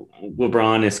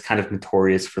LeBron is kind of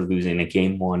notorious for losing a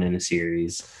game one in a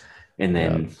series and Yeah.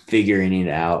 then figuring it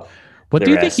out What the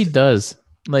do you think he rest. does?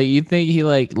 Like, you think he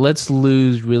like let's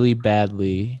lose really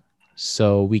badly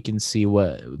so we can see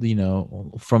what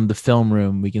from the film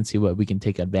room we can see what we can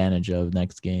take advantage of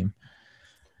next game.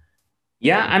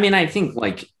 Yeah, I mean, I think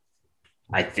like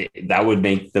I think that would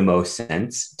make the most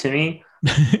sense to me.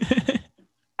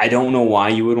 I don't know why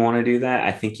you would want to do that.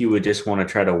 I think you would just want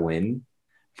to try to win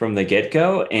from the get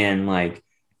go. And like,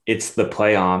 it's the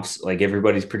playoffs. Like,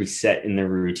 everybody's pretty set in their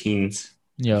routines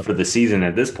Yep. for the season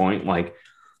at this point. Like,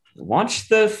 watch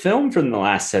the film from the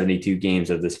last 72 games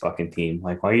of this fucking team.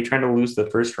 Like, why are you trying to lose the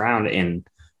first round and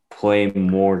play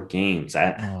more games?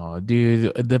 Oh,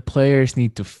 dude, the players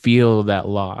need to feel that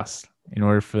loss in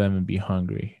order for them to be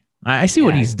hungry. I see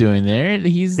what Yeah. he's doing there.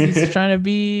 He's trying to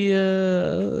be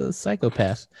a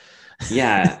psychopath.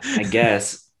 Yeah, I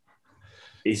guess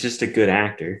he's just a good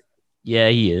actor. Yeah,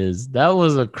 he is. That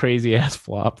was a crazy ass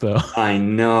flop, though. I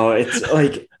know. It's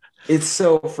like it's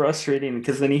so frustrating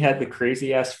because then he had the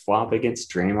crazy ass flop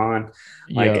against Draymond.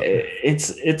 Like Yeah,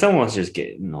 it's almost just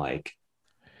getting like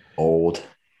old.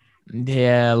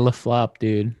 yeah, the flop,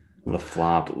 dude. The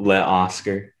flop. Let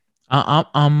Oscar.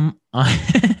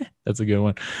 That's a good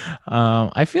one.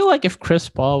 I feel like if Chris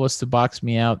Paul was to box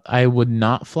me out, I would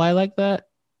not fly like that.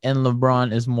 And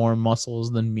LeBron is more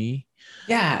muscles than me.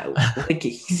 Yeah, like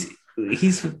he's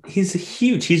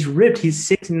huge. He's ripped. He's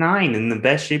 6'9" in the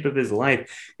best shape of his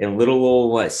life. And little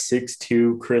old what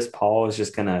 6'2" Chris Paul is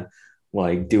just gonna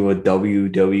like do a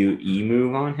WWE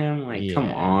move on him. Like, come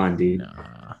Yeah, on, dude.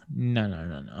 no, no, no,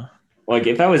 no, no. Like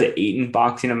if I was Aiton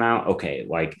boxing him out, okay,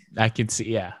 like I can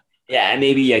see. Yeah. yeah,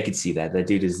 maybe I could see that. That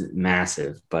dude is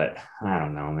massive, but I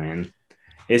don't know, man.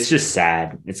 It's just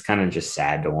sad. It's kind of just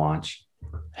sad to watch.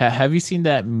 Have you seen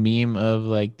that meme of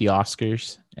like the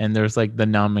Oscars and there's like the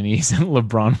nominees and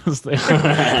LeBron was there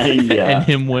and Yeah.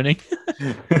 him winning?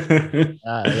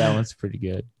 That one's pretty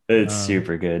good. It's Um,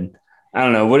 super good. I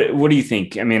don't know. What do you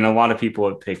think? I mean, a lot of people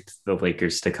have picked the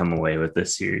Lakers to come away with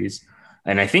this series.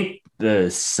 And I think the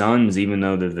Suns, even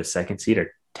though they're the second seed,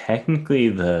 are technically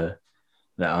the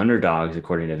underdogs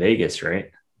according to Vegas,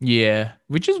 right? yeah,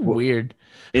 which is Well, weird.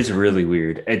 it's really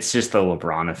weird. It's just the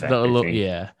LeBron effect, I think.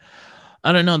 Yeah,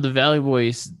 I don't know. The Valley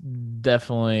Boys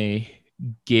definitely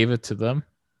gave it to them.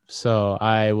 So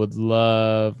I would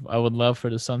love for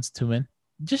the Suns to win.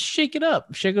 Just shake it up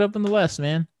in the West,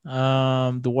 man.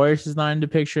 The Warriors is not in the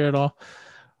picture at all.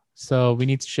 So we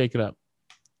need to shake it up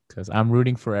because I'm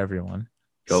rooting for everyone.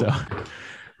 So Go.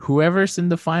 whoever's in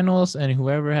the finals and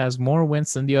whoever has more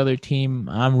wins than the other team,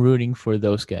 I'm rooting for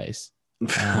those guys.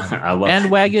 I love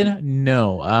Bandwagon?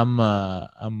 No, I'm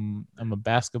a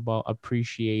basketball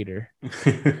appreciator.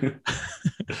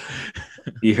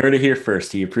 You heard it here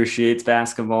first. He appreciates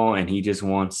basketball and he just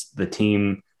wants the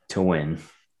team to win.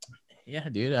 Yeah,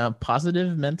 dude,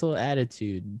 positive mental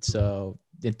attitude. So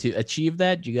to achieve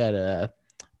that, you gotta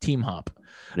team hop.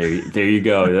 There you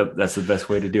go. Yep, that's the best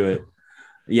way to do it.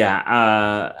 Yeah,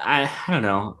 I don't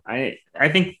know. I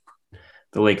think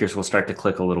the Lakers will start to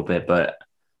click a little bit, but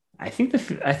I think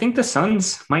the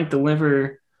Suns might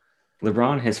deliver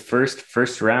LeBron his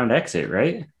first round exit,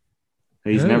 right?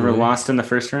 He's never Oh, lost in the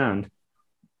first round.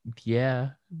 yeah,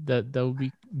 that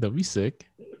would be sick.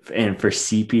 And for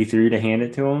CP3 to hand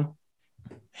it to him,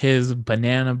 His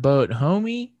banana boat,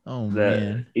 homie. Oh that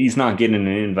man, he's not getting an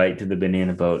invite to the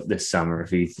banana boat this summer if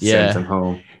he sends him yeah.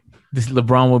 home. This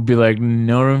LeBron would be like,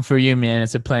 no room for you, man.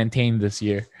 It's a plantain this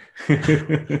year.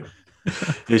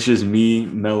 It's just me,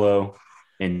 Melo,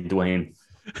 and Dwayne.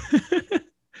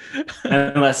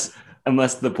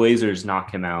 Unless the Blazers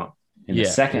knock him out in the Yeah,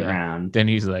 second yeah. round, Then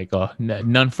he's like, "Oh,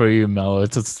 none for you, Mello.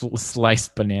 It's a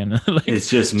sliced banana." Like, it's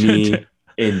just me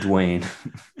and Dwayne.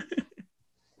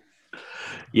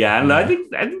 Yeah, and Yeah.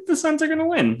 I think the Suns are gonna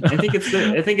win. I think it's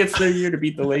their year to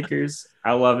beat the Lakers.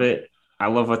 I love it. I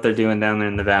love what they're doing down there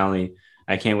in the valley.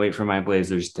 I can't wait for my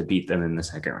Blazers to beat them in the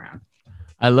second round.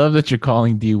 I love that you're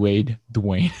calling D Wade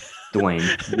Dwayne. Dwayne.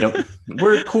 Yep.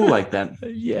 We're cool like that.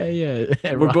 Yeah,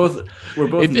 yeah. We're both we're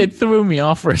both It threw me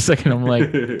off for a second. I'm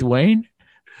like, Dwayne?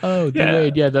 Oh, D yeah,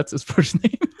 Wade. Yeah, that's his first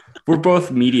name. we're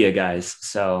both media guys.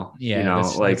 So, you Yeah, know,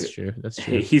 like that's true. That's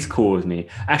true. he's cool with me.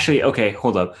 Actually, okay,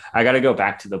 hold up. I gotta go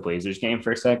back to the Blazers game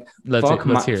for a sec. Let's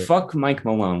hear it. Fuck Mike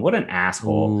Malone. What an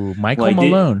asshole. Ooh, Michael Like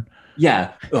did Malone.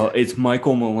 yeah, it's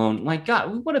Michael Malone. Like,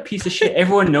 God, what a piece of shit.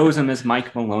 Everyone knows him as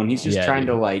Mike Malone. He's just Yeah, trying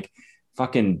to dude. like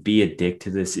fucking be a dick to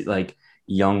this like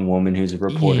young woman who's a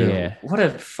reporter. Yeah, What a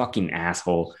fucking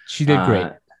asshole. she did Uh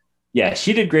great. yeah,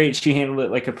 she did great. She handled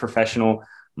it like a professional.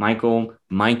 Mike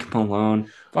Malone.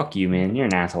 Fuck you, man. You're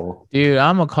an asshole. Dude,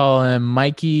 I'm gonna call him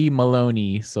Mikey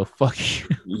Maloney. So fuck you.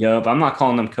 Yup. I'm not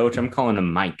calling him coach. I'm calling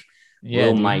him Mike. Yeah,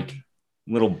 Little dude. Mike.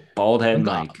 Little bald head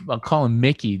Mike. I'll call him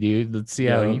Mickey, dude. Let's see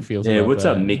how he Yo. feels Hey, about what's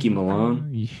up, that. Mickey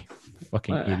Malone? You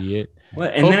fucking What? idiot.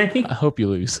 What? And then I hope you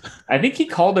lose. I think he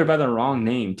called her by the wrong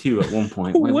name too at one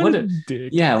point. Like What what a a dick.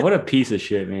 yeah, what a piece of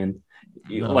shit, man.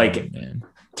 Oh Like man.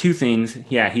 two things.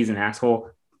 Yeah, he's an asshole.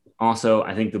 Also,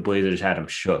 I think the Blazers had him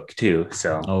shook too.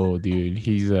 So Oh dude,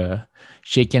 he's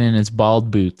shaking in his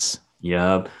bald boots.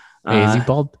 yep. Hey, is he Uh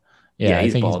bald? yeah, Yeah, I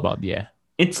he's think he's bald. bald. Yeah.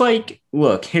 It's like,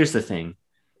 look, here's the thing.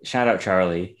 Shout out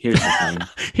Charlie. Here's the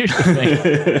Here's the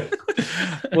thing.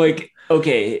 thing. Like,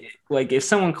 okay, like if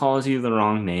someone calls you the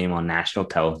wrong name on national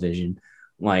television,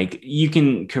 like you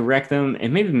can correct them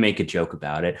and maybe make a joke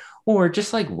about it, or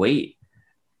just like wait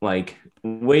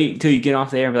till you get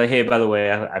off the air and be like, hey, by the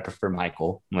way, I prefer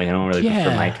Michael. Like, I don't really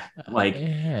prefer Mike. Yeah. Like,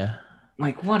 Yeah.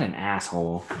 like what an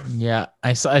asshole. Yeah.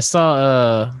 I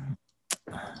saw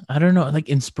I don't know, like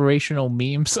inspirational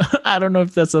memes. I don't know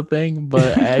if that's a thing,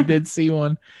 but I did see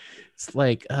one. It's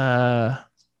like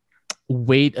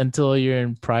wait until you're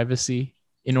in privacy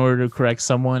in order to correct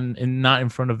someone and not in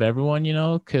front of everyone,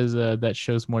 because that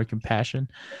shows more compassion.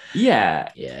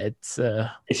 Yeah, Yeah, it's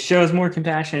it shows more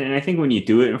compassion, and I think when you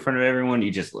do it in front of everyone,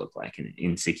 you just look like an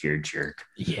insecure jerk.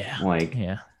 yeah, Like,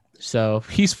 yeah. So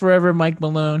he's forever Mike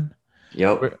Malone.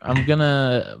 yep. We're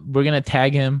gonna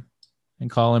tag him and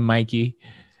call him Mikey.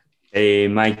 Hey,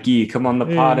 Mikey, come on the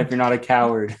pod Hey, if you're not a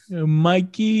coward.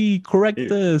 Mikey, correct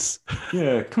us.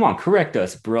 Yeah, come on, correct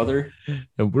us, brother.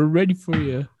 And we're ready for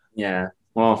you. Yeah.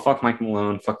 Well, fuck Mike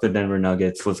Malone. Fuck the Denver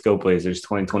Nuggets. Let's go Blazers.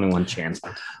 2021 champs.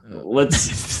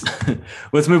 Let's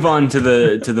let's move on to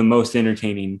the most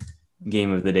entertaining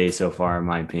game of the day so far, in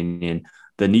my opinion.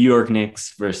 The New York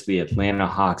Knicks versus the Atlanta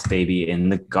Hawks, baby, in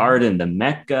the Garden, the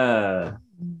Mecca.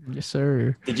 Yes,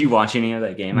 sir. Did you watch any of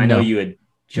that game? I know No, you had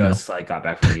just like got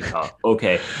back from Utah.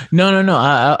 Okay. no.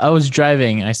 I was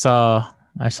driving. I saw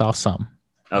some,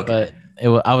 Okay.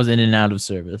 but I was in and out of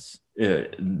service.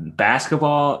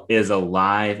 Basketball is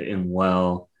alive and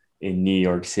well in New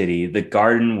York City. The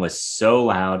Garden was so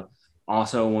loud.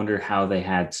 Also, wonder how they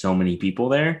had so many people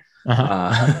there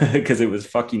because it was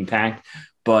fucking packed.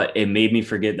 But it made me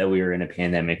forget that we were in a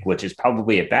pandemic, which is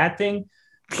probably a bad thing,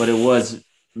 but it was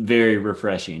very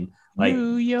refreshing. Like,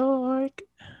 New York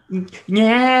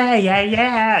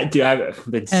yeah. Dude, I've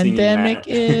been singing pandemic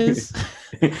that. is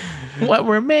what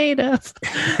we're made of.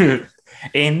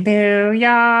 In New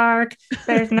York,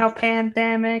 there's no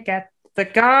pandemic at the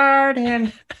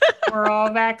Garden. We're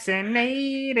all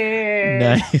vaccinated.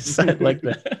 Nice. I like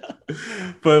that.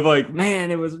 But like,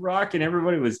 man, it was rocking.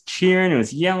 Everybody was cheering. It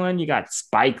was yelling. You got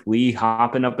Spike Lee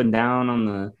hopping up and down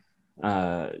on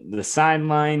the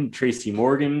sideline. Tracy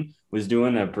Morgan was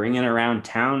doing a bring it around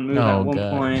town move at one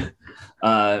point.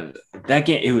 That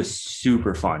game, it was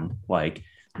super fun. Like,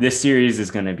 this series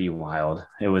is going to be wild.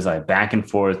 It was like back and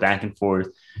forth,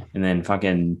 and then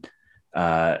fucking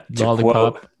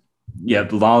Lollipop.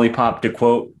 Lollipop, to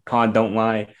quote Pod Don't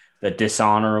Lie, the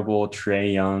dishonorable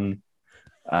Trey Young.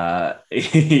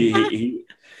 He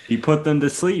put them to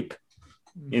sleep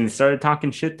and started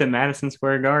talking shit to Madison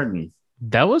Square Garden.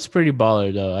 That was pretty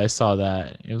baller, though. I saw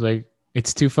that. It was like,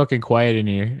 it's too fucking quiet in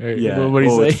here. Yeah. What do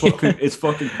you say? It's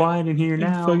fucking quiet in here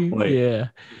now. Yeah.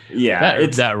 Yeah.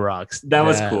 That rocks. That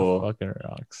was cool. Fucking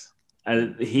rocks.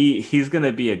 He's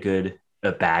gonna be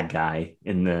a bad guy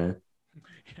in the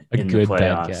Good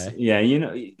playoffs. bad guy. Yeah,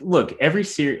 look, every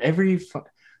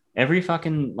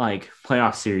fucking like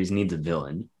playoff series needs a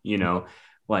villain.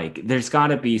 Like there's got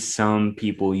to be some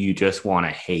people you just want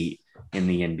to hate in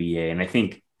the NBA, and I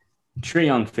think Trae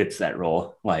Young fits that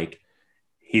role. Like,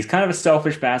 he's kind of a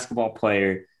selfish basketball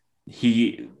player.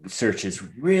 He searches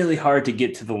really hard to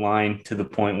get to the line, to the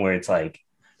point where it's like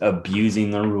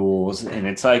abusing the rules, and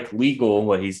it's like legal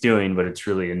what he's doing, but it's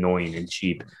really annoying and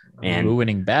cheap. And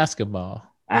Ruining basketball.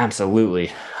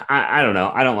 absolutely, I don't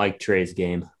know. I don't like Trey's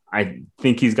game. I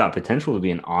think he's got potential to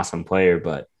be an awesome player,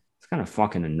 but it's kind of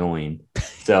fucking annoying.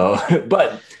 So,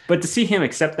 but to see him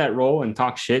accept that role and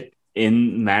talk shit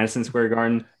in Madison Square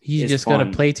Garden You is just gotta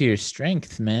fun. play to your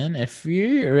strength, man. If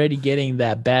you're already getting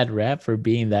that bad rap for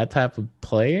being that type of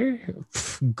player,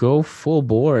 go full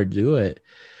board, do it.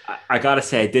 I gotta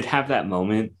say, I did have that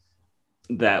moment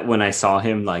that when I saw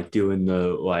him like doing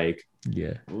the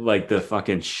Yeah. like the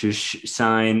fucking shush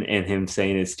sign and him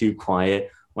saying it's too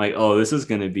quiet, like, oh, this is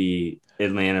gonna be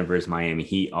Atlanta versus Miami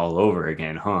Heat all over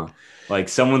again, huh? Like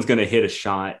someone's gonna hit a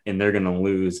shot and they're gonna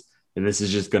lose, and this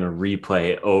is just gonna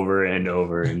replay it over and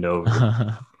over and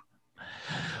over.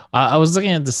 I was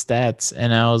looking at the stats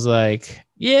and I was like,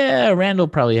 yeah, Randall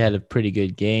probably had a pretty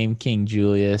good game, King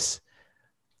Julius,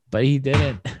 but he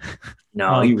didn't.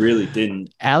 No, he um, really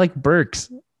didn't. Alec Burks,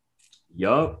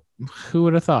 Yup. who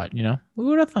would have thought, who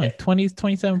would have thought 20,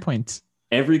 27 points,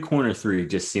 Every corner three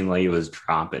just seemed like it was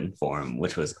dropping for him,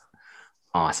 which was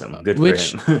awesome. Good for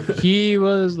which him. he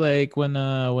was like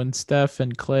when Steph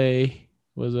and Clay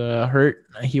was hurt,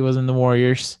 he was in the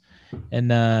Warriors.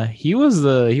 And he was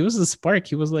the spark.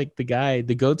 He was like the guy,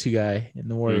 the go-to guy in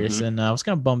the Warriors. Mm-hmm. And I was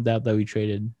kind of bummed out that we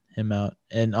traded him out.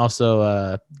 And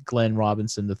also Glenn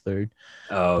Robinson the third.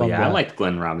 Oh Bummed yeah, I out. liked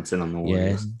Glenn Robinson on the Yeah,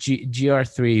 Warriors.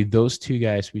 GR3, those two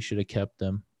guys we should have kept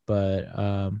them. But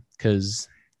because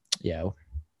yeah,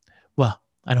 well,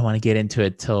 I don't want to get into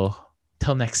it till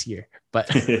next year. But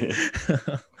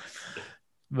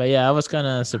but yeah, I was kind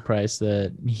of surprised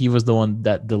that he was the one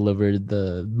that delivered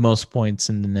the most points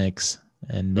in the Knicks.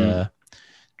 And Mm,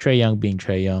 Trey Young being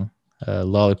Trey Young,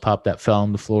 lollipop that fell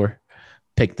on the floor,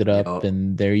 picked it up, yo,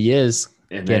 and there he is,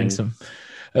 and getting then some.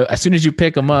 As soon as you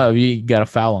pick him up, you got a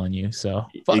foul on you. So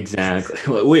fuck.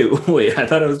 exactly. Wait. I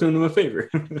thought I was doing him a favor.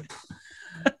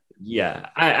 Yeah,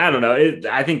 I don't know.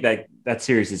 I think that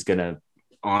series is gonna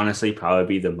honestly probably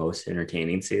be the most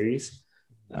entertaining series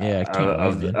Yeah, I can't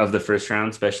wait, man. of the first round,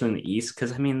 especially in the East,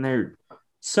 because I mean they're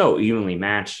so evenly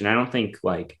matched, and I don't think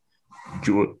like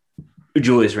Ju-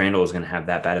 Julius Randle is gonna have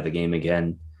that bad of a game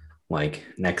again, like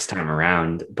next time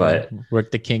around. Yeah, But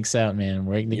work the kinks out, man.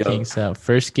 Work the yo, kinks out.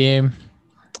 First game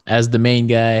as the main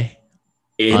guy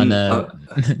on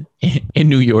in in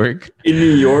New York. in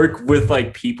New York with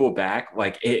like people back,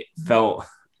 like it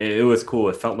was cool.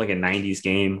 It felt like a 90s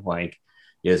game. Like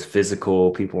it was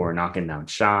physical. People were knocking down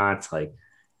shots. Like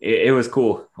it was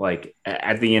cool. Like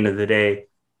at the end of the day,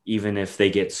 even if they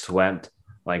get swept,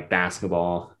 like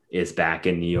basketball is back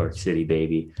in New York City,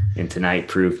 baby. And tonight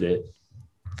proved it.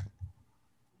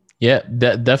 Yeah,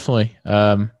 definitely.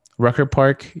 Rucker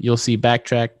Park, you'll see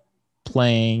Backtrack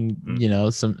playing,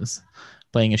 some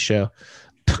playing a show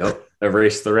Yep.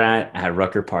 Erase the rat at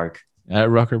Rucker Park. at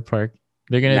Rucker Park.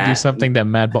 They're gonna do Matt something that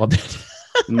Madball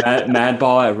did. Mad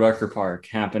Ball at Rucker Park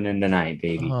happening tonight,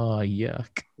 baby. Oh yuck.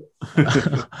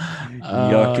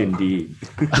 Yuck uh, indeed.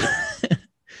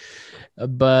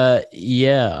 but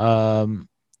yeah,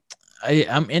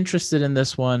 I'm interested in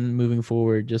this one moving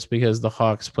forward just because the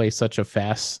Hawks play such a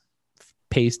fast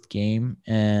paced game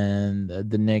and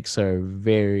the Knicks are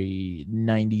very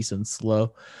 90s and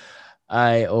slow.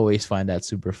 I always find that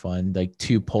super fun. Like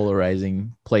two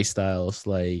polarizing play styles,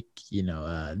 like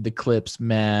the Clips,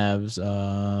 Mavs,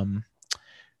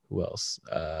 who else?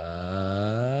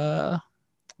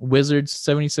 Wizards,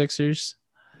 76ers.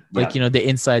 Like Yeah. the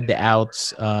inside, the outs,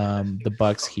 the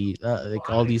Bucks, Heat. Like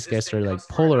all these guys are like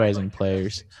polarizing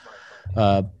players,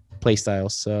 uh, play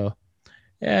styles. So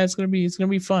yeah, it's gonna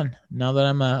be fun now that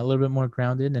I'm a little bit more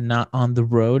grounded and not on the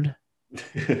road.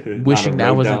 Not a Wishing that I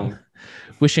road wasn't dog.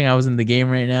 wishing I was in the game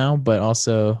right now, but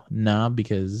also nah,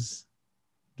 because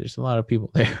there's a lot of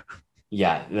people there.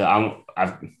 Yeah,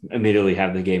 I've immediately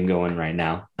have the game going right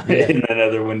now Yeah. in that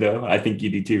other window. I think you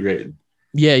do too, right?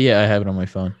 Yeah, I have it on my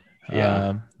phone.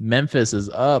 Yeah, Memphis is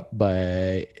up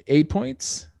by 8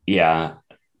 points. yeah.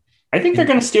 I think they're And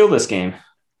gonna steal this game.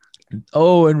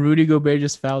 oh, and Rudy Gobert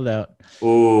just fouled out.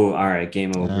 Oh, all right,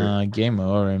 game over. Game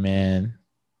over, man.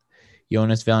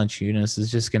 Jonas Valanciunas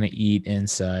is just gonna eat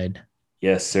inside.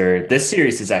 Yes, sir. This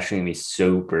series is actually gonna be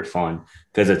super fun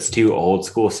because it's two old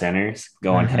school centers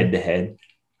going Mm-hmm. head to head.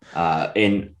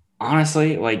 And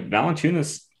honestly, like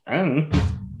Valanciunas, I don't know,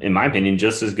 in my opinion,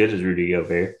 just as good as Rudy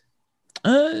Gobert.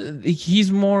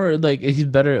 He's more like he's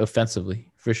better offensively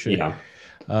for sure. Yeah,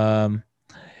 Um,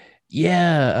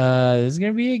 yeah, it's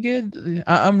gonna be a good.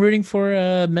 I'm rooting for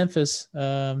Memphis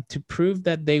to prove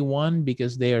that they won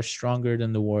because they are stronger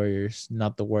than the Warriors,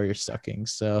 not the Warriors sucking.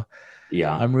 So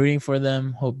yeah. I'm rooting for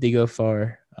them. Hope they go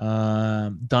far.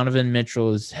 Donovan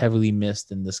Mitchell is heavily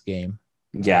missed in this game.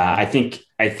 Yeah, I think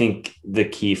the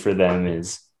key for them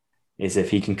is if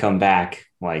he can come back,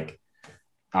 like,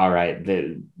 all right,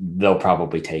 they'll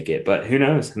probably take it. But who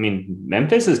knows? I mean,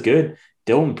 Memphis is good.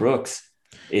 Dylan Brooks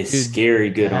is scary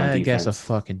Dude, good on that guy's a defense.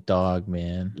 fucking dog,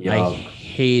 man. I Yup.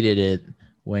 hated it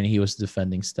when he was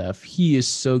defending Steph. He is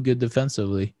so good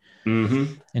defensively,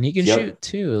 Mm-hmm. and he can Yep. shoot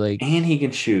too. Like, And he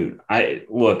can shoot. I've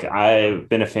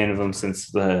been a fan of him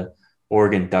since the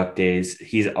Oregon Duck days.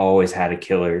 He's always had a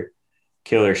killer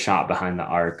shot behind the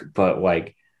arc, but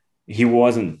like he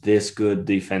wasn't this good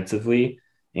defensively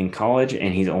in college,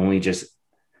 and he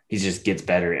just gets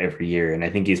better every year. And I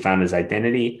think he's found his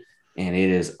identity, and it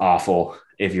is awful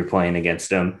if you're playing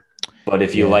against him. But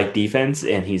if you yeah, like defense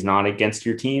and he's not against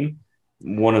your team,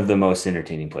 one of the most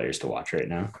entertaining players to watch right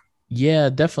now. yeah,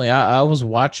 definitely. I was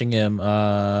watching him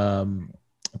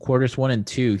quarters 1 and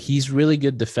 2. He's really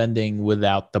good defending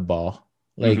without the ball.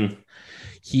 Like, Mm-hmm.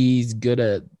 he's good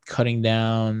at cutting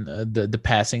down the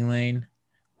passing lane,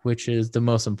 which is the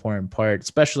most important part,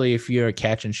 especially if you're a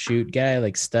catch and shoot guy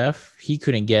like Steph. He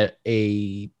couldn't get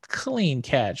a clean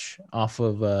catch off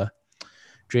of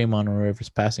Draymond or whoever's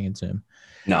passing it to him.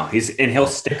 No, he'll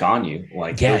stick on you.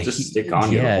 Like Yeah, he'll just stick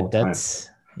on you the whole time.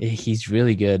 he's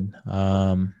really good.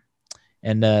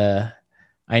 And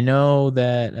I know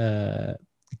that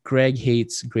Greg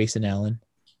hates Grayson Allen.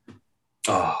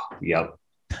 Oh, yep.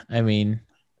 I mean,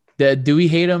 do we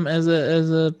hate him as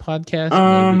a podcast?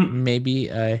 Um,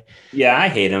 Maybe I. yeah, I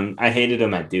hate him. I hated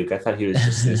him at Duke. I thought he was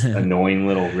just this annoying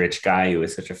little rich guy who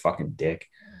was such a fucking dick.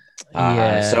 So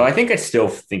Yeah, I think I still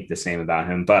think the same about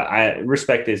him, but I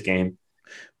respect his game.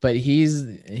 but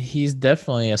he's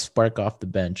definitely a spark off the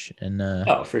bench, and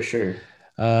Oh, for sure.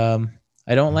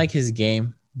 I don't like his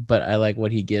game, but I like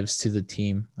what he gives to the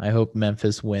team. I hope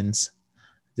Memphis wins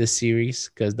this series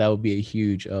because that would be a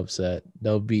huge upset.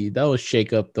 That will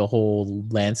shake up the whole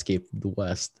landscape of the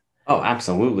West. Oh,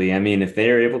 absolutely. I mean, if they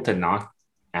are able to knock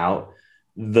out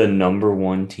the number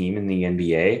one team in the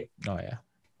NBA, Oh yeah,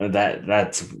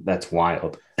 that's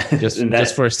wild. just And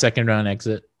just that for a second round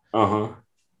exit. uh-huh.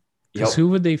 Because Yep. who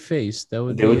would they face? That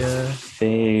would They be would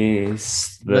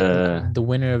face the the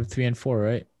winner of 3 and 4,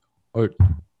 right? Or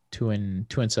 2 and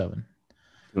 7.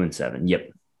 2-7.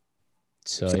 Yep.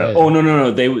 So So, yeah, oh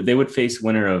no. They would face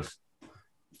winner of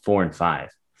 4-5.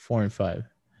 4 and 5.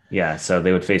 Yeah, so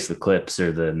they would face the Clips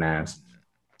or the Mavs.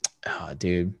 Oh,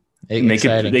 dude, And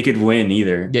exciting. they could win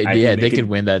either. Yeah, I think they they could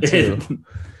win that too. could,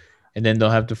 And then they'll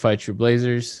have to fight your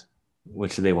Blazers.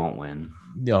 which they won't win.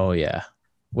 Oh yeah.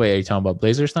 Wait, are you talking about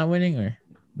Blazers not winning or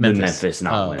The Memphis? Memphis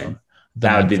not Oh, winning. the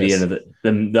That would be the Memphis.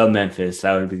 end of the Memphis.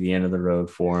 That would be the end of the road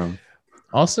for them.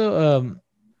 Also,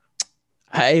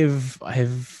 I've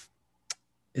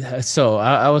so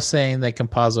I was saying that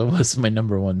Campazzo was my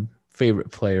number one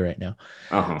favorite player right now.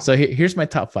 Uh-huh. So here's my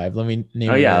top 5. Let me name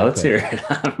Oh it yeah, really let's quick. hear it.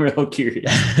 I'm real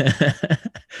curious.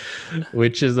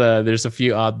 Which is there's a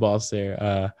few oddballs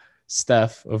there.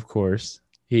 Steph, of course.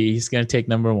 He's gonna take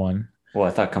number 1. Well, I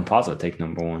thought Composite take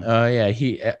number one. Yeah,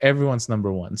 everyone's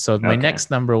number 1. So my Okay. next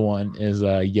number 1 is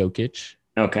Jokic.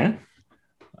 Okay.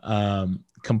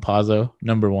 Campazzo,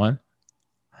 number 1.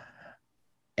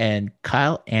 And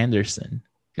Kyle Anderson.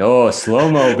 Oh,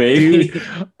 slow-mo, baby. Dude,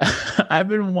 I've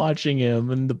been watching him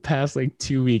in the past like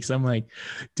 2 weeks. I'm like,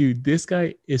 dude, this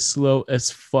guy is slow as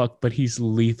fuck, but he's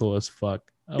lethal as fuck.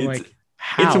 I'm It's like,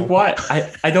 it's how? what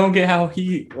I don't get how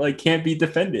he like can't be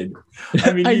defended.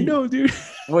 I mean, I know, dude.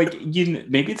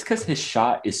 maybe it's because his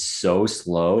shot is so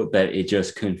slow that it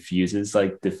just confuses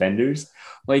like defenders.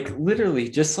 Like literally,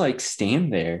 just like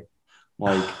stand there,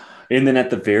 like, and then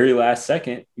at the very last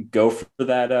second, go for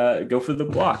the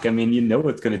block. I mean, you know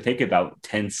it's going to take about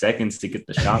 10 seconds to get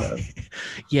the shot up.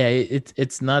 Yeah,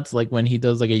 it's nuts. Like when he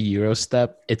does like a Euro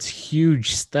step, it's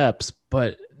huge steps,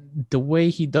 but the way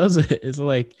he does it is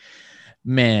like,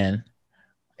 man,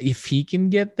 if he can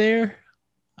get there,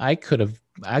 I could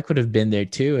have been there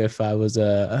too if I was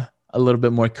a little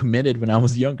bit more committed when I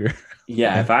was younger.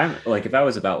 Yeah, if I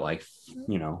was about like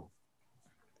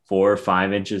 4 or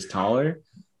 5 inches taller,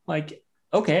 like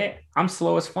okay, I'm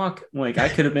slow as fuck. Like I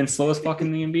could have been slow as fuck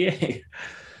in the NBA.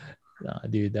 Nah,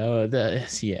 dude,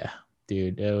 yeah,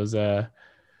 dude, it was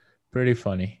pretty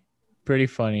funny, pretty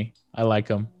funny. I like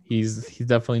him. He's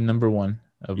definitely number 1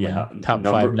 of my Yeah, top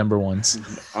 5 number ones.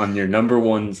 on your number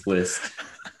ones list.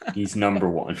 He's number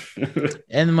one.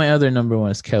 And my other number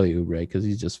 1 is Kelly Oubre because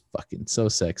he's just fucking so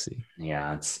sexy.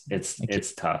 Yeah,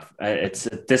 it's tough. It's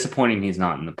disappointing he's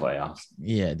not in the playoffs.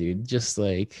 Yeah, dude, just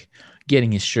like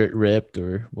getting his shirt ripped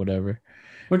or whatever.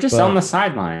 We're just But on the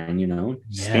sideline, yeah,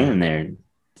 standing there.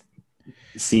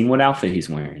 Seeing what outfit he's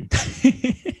wearing.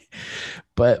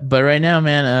 But right now,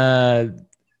 man,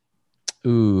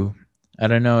 I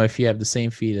don't know if you have the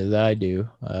same feed as I do.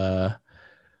 The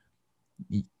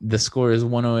score is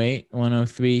 108,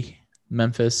 103.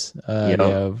 Memphis. They Yep.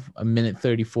 have a minute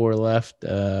 34 left.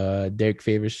 Derek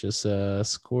Favors just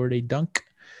scored a dunk.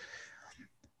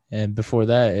 And before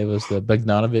that, it was the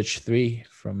Bogdanovich 3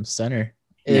 from center.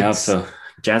 Yep. It's So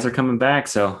Jazz are coming back.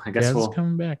 So I guess Jazz is we'll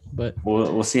coming back. But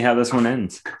we'll see how this one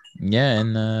ends. yeah,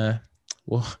 and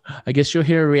well, I guess you'll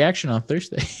hear a reaction on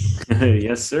Thursday.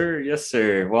 Yes, sir. Yes,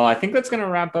 sir. Well, I think that's gonna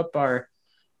wrap up our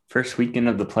first weekend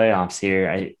of the playoffs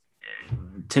here.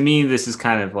 To me, this is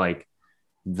kind of like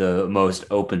the most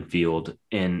open field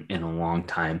in a long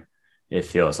time. It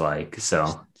feels like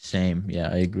so. Same. Yeah,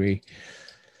 I agree.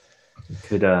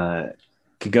 Could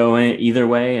go in either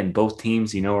way, and both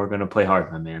teams, are going to play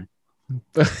hard, my man.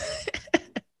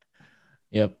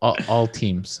 Yep. All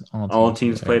teams. All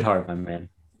teams played hard, my man.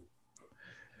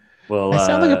 Well, I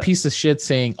sound like a piece of shit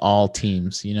saying all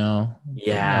teams.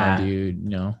 Yeah, no, dude.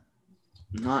 No.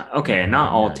 Not okay.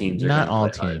 Not all teams. Not all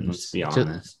teams. Hard, let's be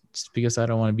honest. Just because I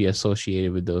don't want to be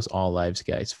associated with those all lives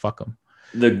guys. Fuck them.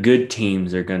 The good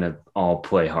teams are gonna all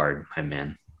play hard, my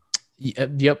man.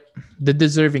 Yep. The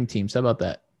deserving teams. How about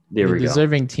that? The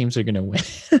deserving teams are gonna win.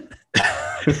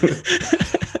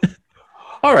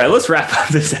 All right, let's wrap up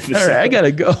this episode. All right, I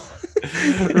gotta go.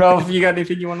 Ralph, you got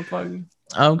anything you want to plug?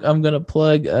 I'm gonna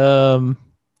plug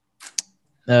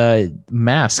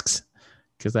masks,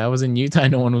 because I was in Utah,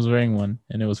 no one was wearing one,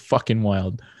 and it was fucking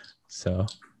wild. So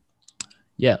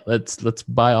yeah, let's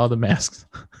buy all the masks.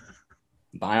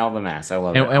 Buy all the masks. I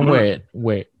love it. And wear it.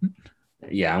 Wear it.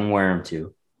 Yeah, I'm wearing them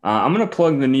too. I'm gonna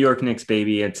plug the New York Knicks,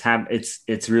 baby.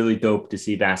 It's really dope to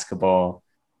see basketball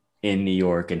in New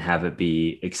York and have it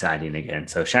be exciting again.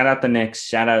 So shout out the Knicks,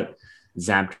 shout out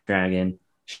Zap Dragon,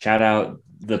 shout out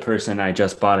the person I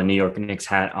just bought a New York Knicks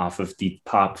hat off of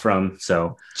Depop from.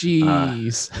 So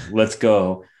jeez, let's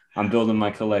go. I'm building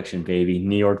my collection, baby.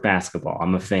 New York basketball.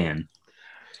 I'm a fan.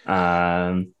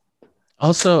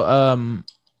 Also,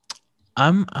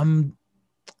 I'm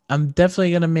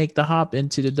definitely gonna make the hop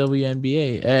into the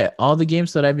WNBA. All the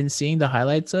games that I've been seeing the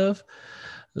highlights of,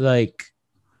 like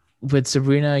with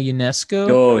Sabrina Ionescu.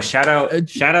 Oh, shout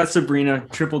out Sabrina,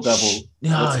 triple double.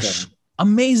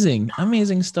 Amazing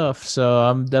stuff. So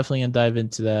I'm definitely gonna dive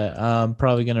into that. I'm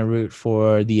probably gonna root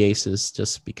for the Aces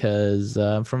just because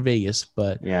I'm from Vegas.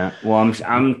 But yeah, well,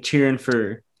 I'm cheering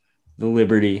for the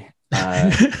Liberty.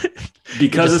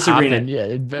 Because of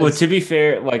Sabrina. Well, to be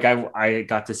fair, like I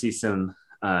got to see some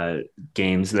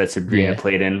games that Sabrina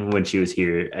played in when she was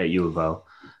here at U of O.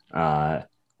 I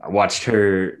watched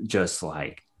her just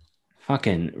like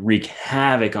fucking wreak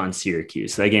havoc on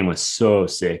Syracuse. That game was so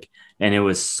sick, and it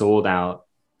was sold out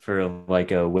for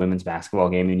like a women's basketball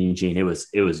game in Eugene. It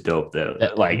was dope though.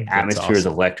 Atmosphere is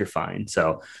electrifying.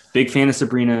 So big fan of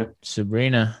Sabrina.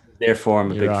 Therefore,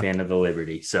 I'm a big fan of the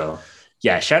Liberty. So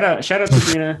yeah, shout out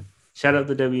Sabrina. Shout out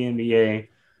the WNBA.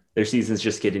 Their season's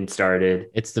just getting started.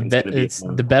 It's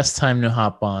the best time to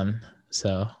hop on.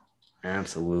 So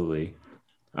absolutely.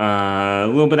 A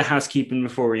little bit of housekeeping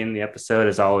before we end the episode.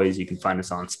 As always, you can find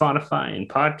us on Spotify and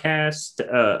podcast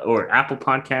or Apple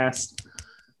Podcast.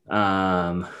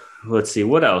 Let's see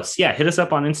what else. Yeah, hit us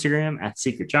up on Instagram at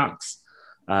Secret Jocks.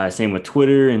 Same with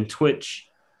Twitter and Twitch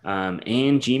and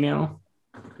Gmail.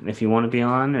 If you want to be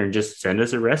on, or just send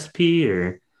us a recipe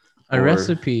or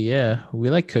recipe. Yeah, we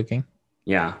like cooking.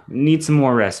 Yeah, need some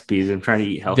more recipes. I'm trying to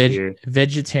eat healthier.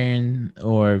 Vegetarian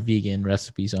or vegan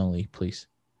recipes only, please.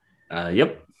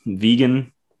 Yep,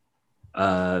 vegan,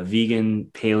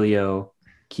 paleo,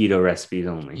 keto recipes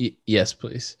only. Yes,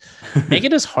 please. Make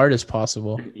it as hard as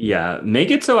possible. Yeah, make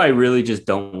it so I really just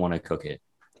don't want to cook it.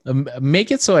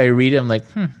 Make it so I read it. I'm like,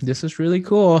 this is really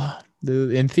cool.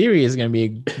 In theory, it's going to be a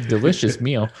delicious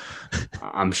meal.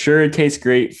 I'm sure it tastes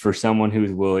great for someone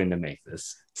who's willing to make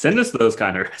this. Send us those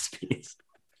kind of recipes.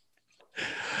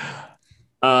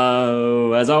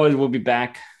 As always, we'll be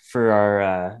back for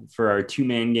our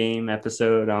 2-man game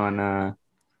episode on.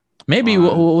 Maybe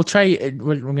we'll try.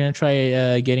 We're gonna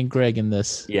try getting Greg in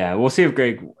this. Yeah, we'll see if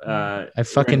Greg. I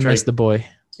fucking miss the boy.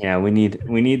 Yeah, we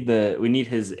need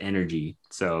his energy.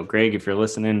 So, Greg, if you're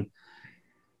listening,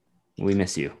 we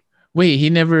miss you. Wait, he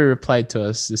never replied to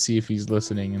us to see if he's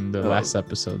listening in the last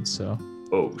episode. So.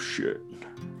 Oh shit.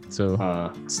 So,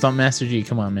 Stuntmaster G,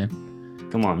 come on, man.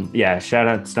 Come on. Yeah, shout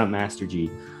out to Stuntmaster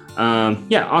G.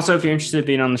 Yeah, also, if you're interested in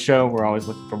being on the show, we're always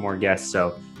looking for more guests.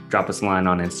 So drop us a line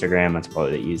on Instagram. That's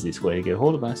probably the easiest way to get a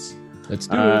hold of us. Let's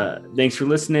do it. Thanks for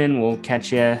listening. We'll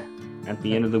catch you at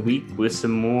the end of the week with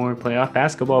some more playoff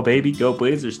basketball, baby. Go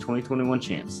Blazers, 2021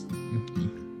 champs.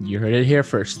 You heard it here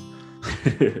first.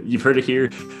 You've heard it here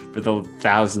for the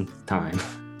 1000th time.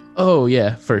 Oh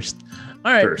yeah, first.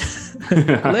 All right. First. All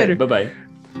right, Later. bye bye.